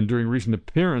and during recent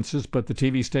appearances, but the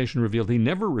TV station revealed he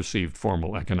never received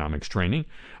formal economics training,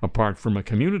 apart from a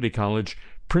community college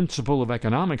Principle of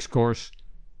Economics course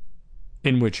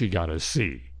in which he got a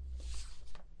C.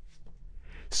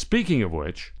 Speaking of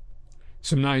which,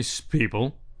 some nice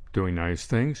people doing nice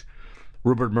things.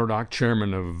 Rupert Murdoch,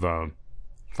 chairman of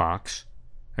Fox,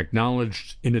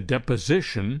 acknowledged in a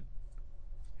deposition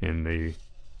in the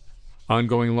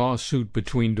ongoing lawsuit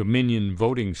between Dominion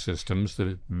Voting Systems,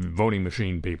 the voting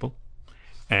machine people,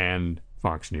 and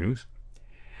Fox News,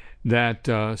 that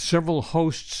several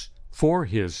hosts for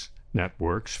his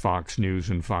networks, Fox News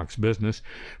and Fox Business,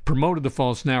 promoted the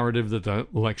false narrative that the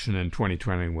election in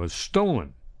 2020 was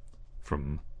stolen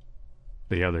from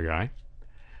the other guy.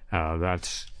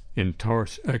 That's in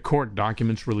court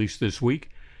documents released this week.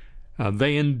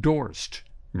 They endorsed,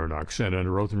 Murdoch said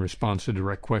under oath in response to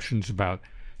direct questions about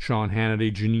Sean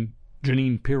Hannity,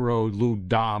 Jeanine Pirro, Lou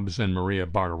Dobbs, and Maria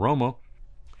Bartiromo.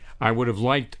 I would have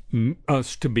liked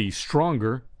us to be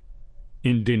stronger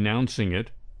in denouncing it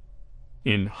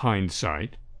in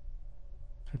hindsight.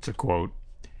 That's a quote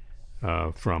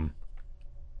from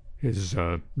his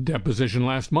deposition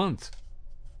last month.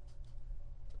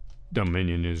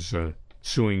 Dominion is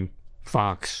suing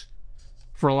Fox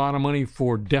for a lot of money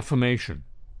for defamation.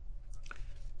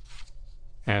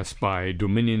 Asked by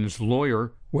Dominion's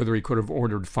lawyer whether he could have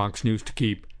ordered Fox News to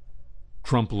keep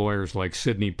Trump lawyers like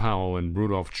Sidney Powell and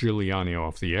Rudolph Giuliani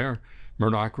off the air,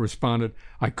 Murdoch responded,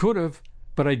 "I could have,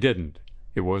 but I didn't.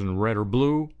 It wasn't red or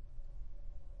blue.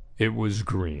 It was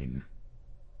green."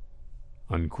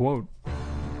 Unquote.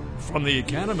 From the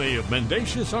Academy of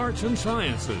Mendacious Arts and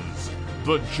Sciences,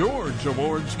 the George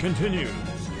Awards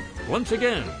continues. Once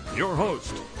again, your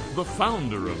host, the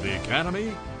founder of the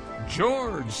Academy,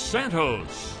 George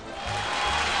Santos.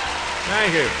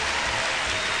 Thank you.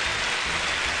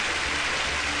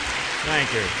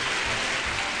 Thank you.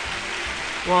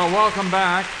 Well, welcome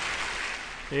back,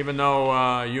 even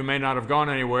though you may not have gone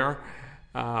anywhere.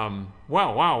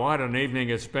 Wow, what an evening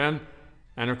it's been.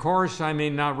 And of course, I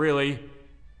mean, not really,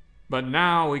 but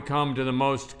now we come to the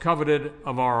most coveted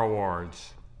of our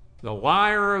awards, the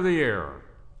Liar of the Year.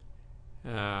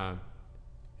 And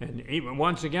even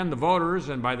once again, the voters,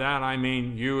 and by that I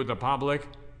mean you, the public,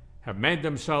 have made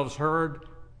themselves heard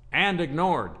and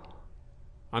ignored.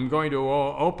 I'm going to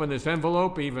open this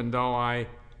envelope, even though I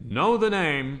know the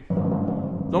name.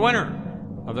 The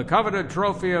winner of the coveted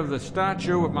trophy of the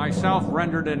statue of myself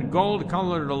rendered in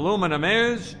gold-colored aluminum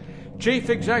is Chief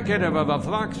Executive of a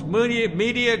Fox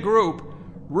Media Group,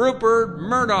 Rupert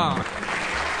Murdoch.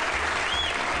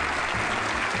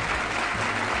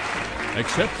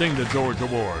 Accepting the George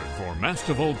Award for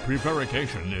masterful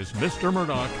prevarication is Mr.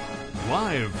 Murdoch,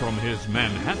 live from his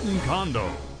Manhattan condo.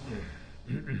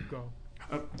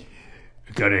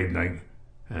 Good evening,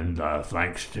 and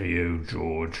thanks to you,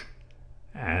 George,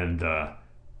 and to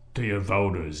your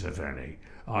voters, if any.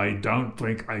 I don't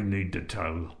think I need to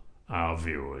tell our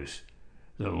viewers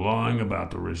that lying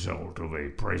about the result of a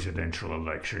presidential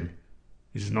election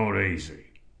is not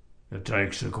easy. It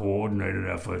takes the coordinated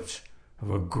efforts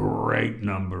of a great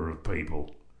number of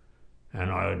people,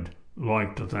 and I'd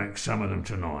like to thank some of them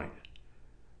tonight.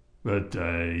 But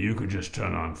you could just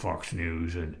turn on Fox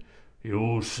News and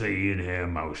you'll see and hear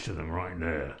most of them right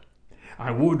there. I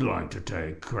would like to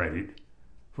take credit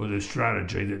for the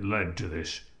strategy that led to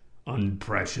this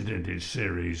unprecedented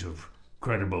series of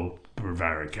credible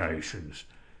prevarications,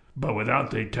 but without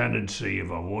the tendency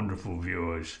of our wonderful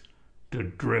viewers to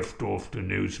drift off to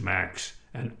Newsmax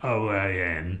and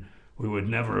OAN, we would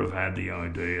never have had the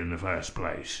idea in the first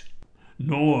place,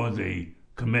 nor the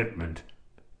commitment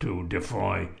to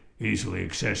defy easily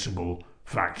accessible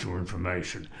factual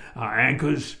information. Our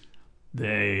anchors,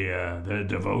 their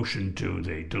devotion to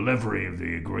the delivery of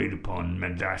the agreed-upon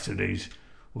mendacities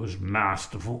was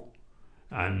masterful,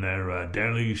 and their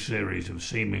daily series of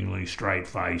seemingly straight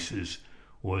faces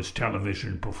was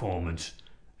television performance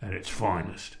at its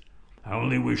finest. I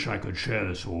only wish I could share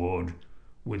this award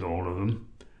with all of them,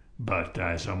 but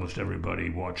as almost everybody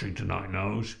watching tonight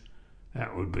knows,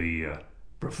 that would be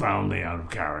profoundly out of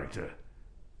character.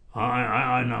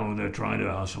 I know they're trying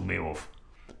to hustle me off,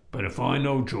 but if I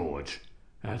know George,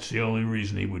 that's the only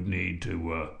reason he would need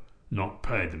to not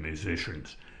pay the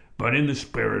musicians. But in the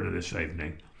spirit of this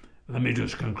evening, let me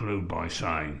just conclude by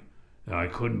saying that I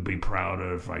couldn't be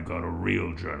prouder if I got a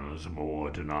real journalism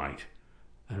award tonight.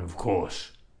 And of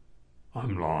course,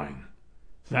 I'm lying.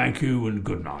 Thank you and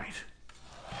good night.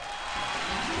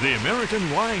 The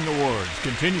American Lying Awards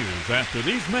continues after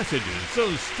these messages,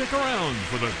 so stick around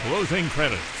for the closing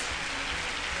credits.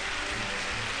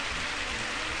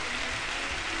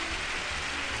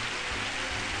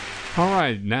 All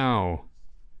right, now,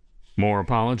 more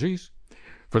apologies.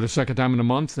 For the second time in a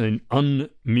month, an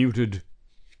unmuted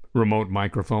remote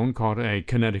microphone caught a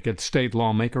Connecticut state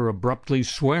lawmaker abruptly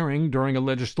swearing during a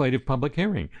legislative public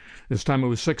hearing. This time it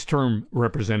was six-term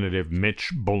Representative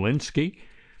Mitch Bolinsky,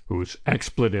 whose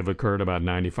expletive occurred about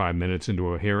 95 minutes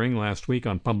into a hearing last week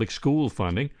on public school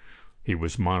funding. He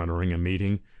was monitoring a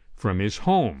meeting from his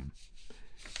home.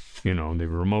 You know, the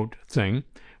remote thing.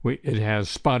 It has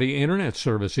spotty internet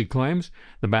service, he claims.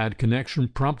 The bad connection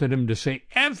prompted him to say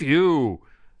 "F you"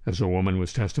 as a woman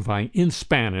was testifying in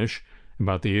Spanish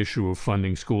about the issue of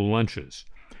funding school lunches.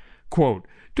 Quote,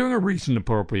 "During a recent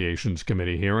Appropriations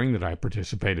Committee hearing that I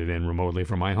participated in remotely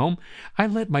from my home, I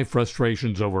let my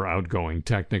frustrations over outgoing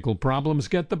technical problems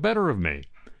get the better of me,"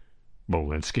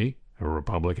 Bolinsky, a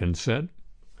Republican, said.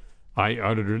 "I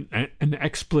uttered an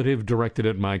expletive directed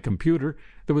at my computer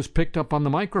that was picked up on the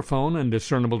microphone and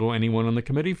discernible to anyone on the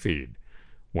committee feed.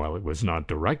 While it was not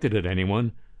directed at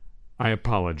anyone, I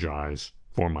apologize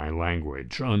for my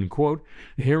language, unquote.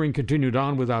 The hearing continued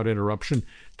on without interruption,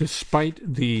 despite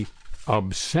the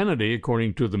obscenity,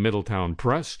 according to the Middletown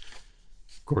Press.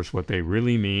 Of course, what they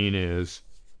really mean is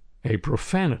a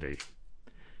profanity.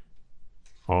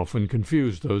 Often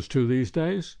confuse those two these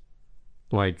days,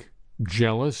 like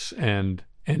jealous and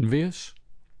envious.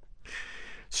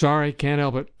 Sorry, can't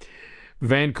help it.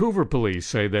 Vancouver police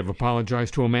say they've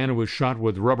apologized to a man who was shot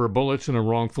with rubber bullets in a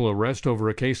wrongful arrest over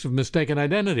a case of mistaken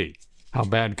identity. How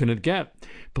bad can it get?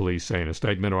 Police say in a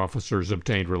statement officers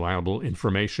obtained reliable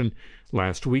information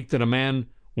last week that a man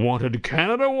wanted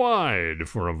Canada-wide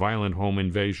for a violent home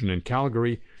invasion in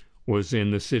Calgary was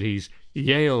in the city's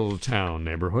Yaletown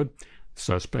neighborhood. The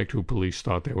suspect, who police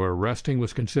thought they were arresting,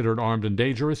 was considered armed and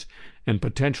dangerous and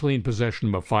potentially in possession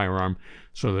of a firearm,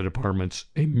 so the department's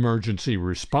emergency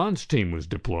response team was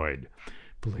deployed.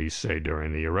 Police say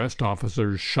during the arrest,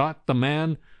 officers shot the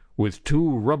man with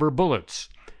 2 rubber bullets.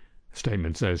 The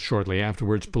statement says shortly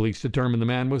afterwards, police determined the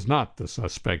man was not the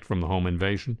suspect from the home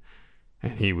invasion,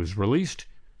 and he was released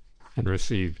and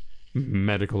received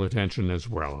medical attention as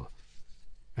well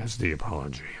as the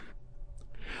apology.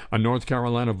 A North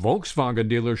Carolina Volkswagen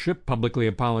dealership publicly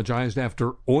apologized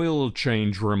after oil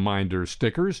change reminder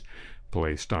stickers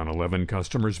placed on 11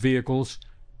 customers' vehicles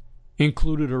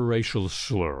included a racial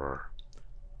slur.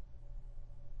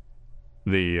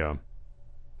 The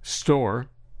store,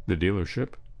 the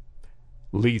dealership,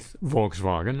 Leith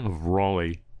Volkswagen of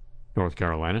Raleigh, North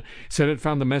Carolina, said it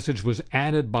found the message was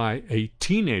added by a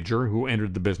teenager who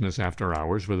entered the business after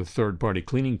hours with a third-party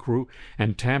cleaning crew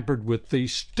and tampered with the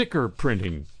sticker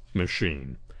printing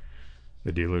machine.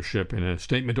 The dealership, in a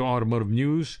statement to Automotive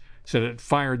News, said it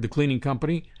fired the cleaning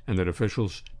company and that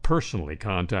officials personally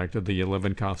contacted the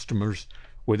 11 customers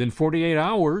within 48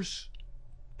 hours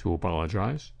to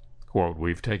apologize. Quote,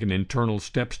 "We've taken internal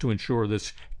steps to ensure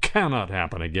this cannot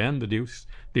happen again," the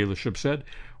dealership said.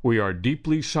 "We are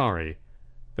deeply sorry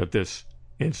that this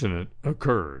incident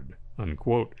occurred,"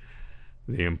 unquote.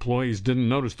 The employees didn't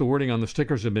notice the wording on the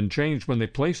stickers had been changed when they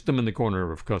placed them in the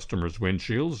corner of customers'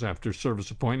 windshields after service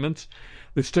appointments.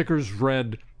 The stickers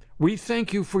read, "We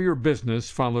thank you for your business,"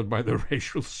 followed by the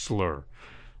racial slur.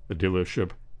 The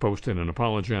dealership posted an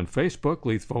apology on Facebook.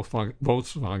 Leith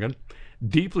Volkswagen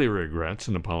deeply regrets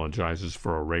and apologizes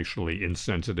for a racially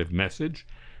insensitive message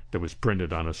that was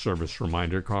printed on a service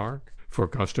reminder card for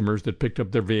customers that picked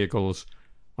up their vehicles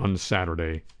on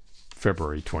Saturday,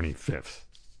 February 25th.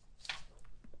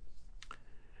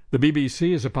 The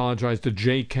BBC has apologized to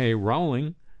J.K.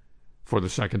 Rowling for the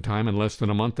second time in less than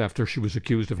a month after she was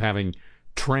accused of having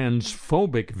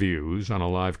transphobic views on a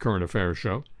live current affairs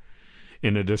show.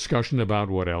 In a discussion about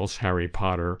what else Harry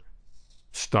Potter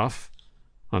stuff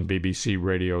on BBC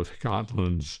Radio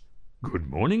Scotland's Good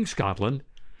Morning Scotland,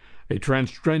 a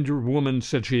transgender woman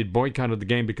said she had boycotted the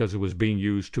game because it was being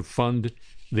used to fund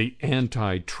the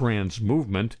anti-trans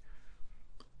movement.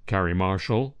 Carrie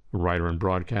Marshall, a writer and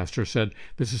broadcaster, said,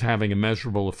 "This is having a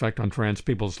measurable effect on trans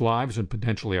people's lives and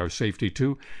potentially our safety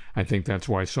too. I think that's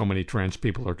why so many trans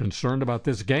people are concerned about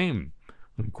this game,"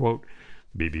 unquote.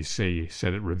 The BBC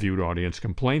said it reviewed audience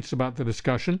complaints about the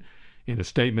discussion. In a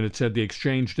statement, it said the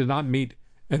exchange did not meet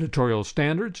editorial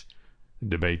standards. The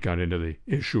debate got into the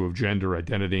issue of gender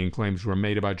identity and claims were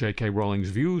made about J.K. Rowling's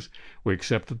views. "We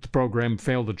accept that the program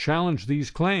failed to challenge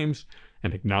these claims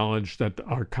and acknowledge that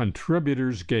our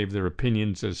contributors gave their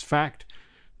opinions as fact,"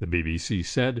 the BBC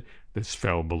said. "This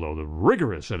fell below the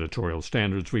rigorous editorial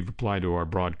standards we've applied to our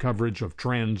broad coverage of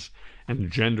trans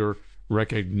and gender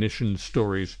recognition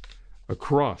stories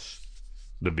across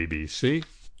the BBC,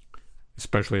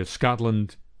 especially at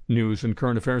Scotland News and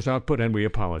Current Affairs output, and we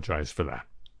apologize for that."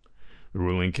 The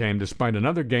ruling came despite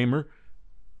another gamer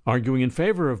arguing in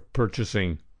favor of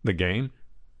purchasing the game,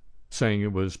 saying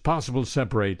it was possible to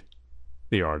separate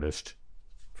the artist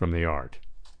from the art,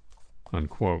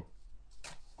 unquote.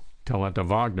 Tell that to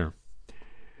Wagner.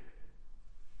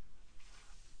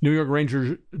 New York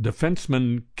Rangers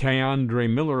defenseman Keandre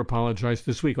Miller apologized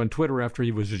this week on Twitter after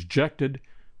he was ejected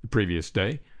the previous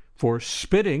day for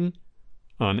spitting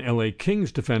on L.A.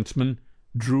 Kings defenseman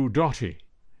Drew Doughty.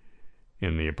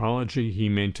 In the apology, he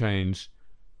maintains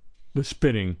the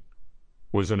spitting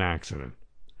was an accident.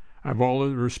 "I have all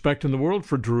the respect in the world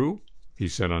for Drew," he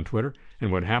said on Twitter,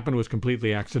 "and what happened was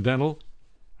completely accidental.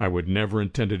 I would never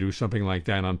intend to do something like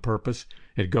that on purpose.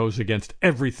 It goes against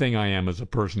everything I am as a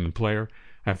person and player.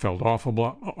 I felt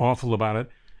awful about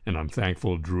it, and I'm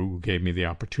thankful Drew gave me the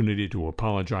opportunity to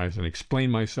apologize and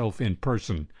explain myself in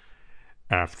person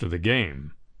after the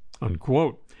game,"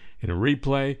 unquote. In a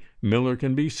replay, Miller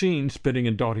can be seen spitting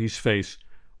in Doughty's face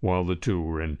while the two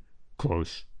were in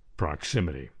close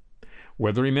proximity.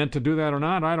 Whether he meant to do that or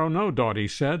not, I don't know, Doughty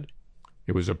said.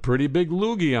 It was a pretty big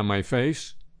loogie on my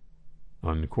face.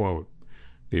 Unquote.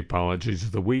 The apologies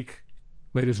of the week.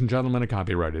 Ladies and gentlemen, a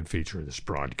copyrighted feature of this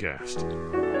broadcast.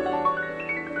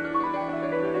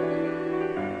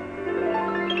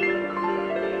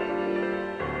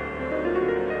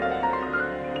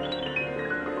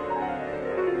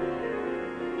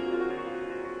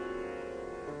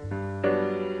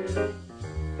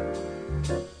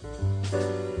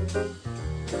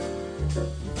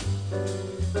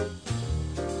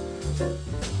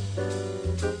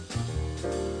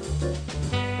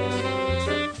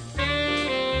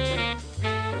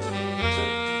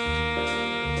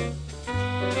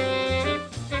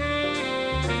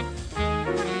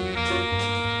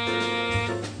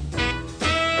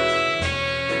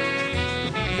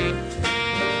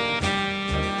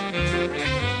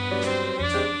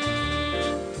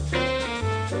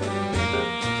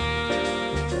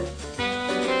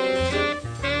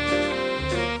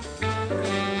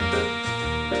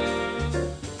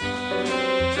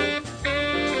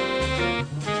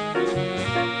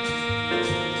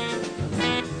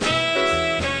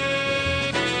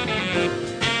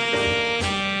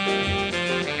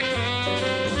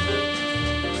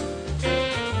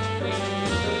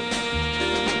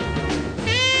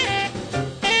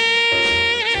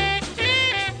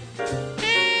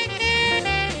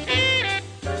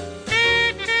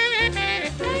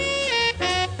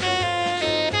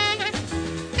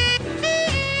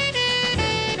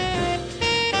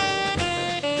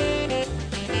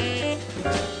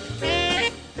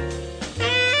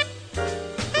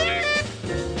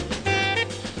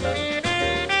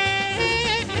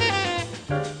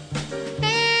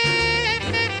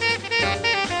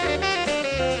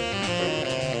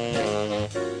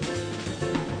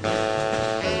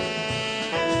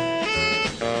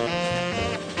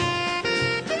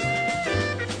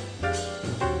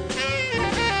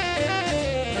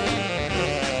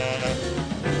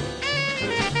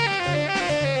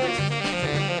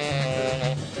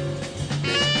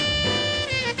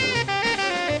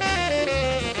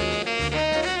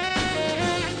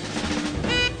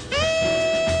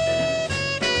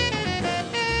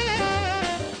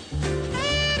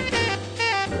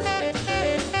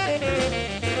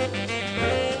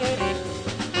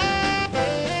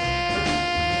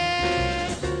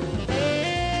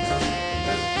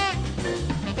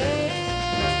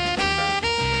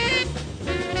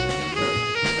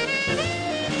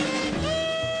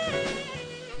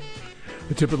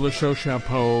 Tip of Le Show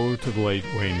chapeau to the late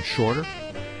Wayne Shorter.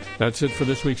 That's it for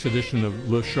this week's edition of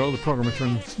Le Show. The program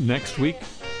returns next week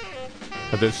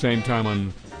at the same time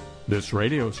on this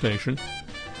radio station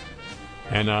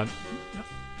and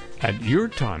at your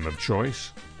time of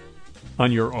choice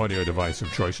on your audio device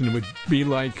of choice. And it would be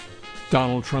like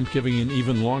Donald Trump giving an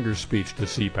even longer speech to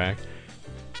CPAC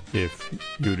if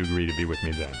you'd agree to be with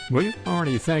me then. Will you?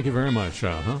 Alrighty, thank you very much.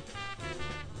 The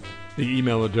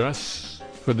email address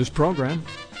for this program,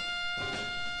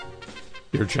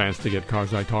 your chance to get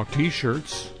Cars I Talk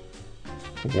t-shirts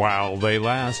while they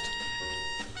last,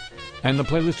 and the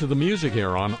playlist of the music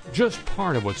here on just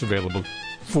part of what's available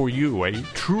for you, a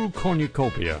true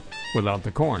cornucopia without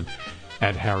the corn,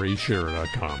 at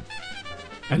harryshearer.com.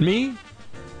 And me?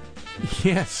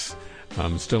 Yes,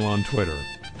 I'm still on Twitter,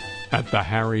 at the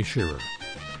Harry Shearer.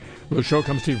 The show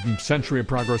comes to you from Century of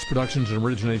Progress Productions and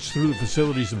originates through the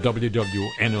facilities of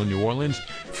WWNO New Orleans,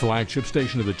 flagship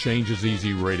station of the Change is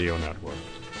Easy radio network.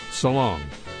 So long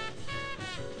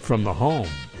from the home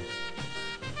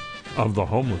of the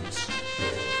homeless.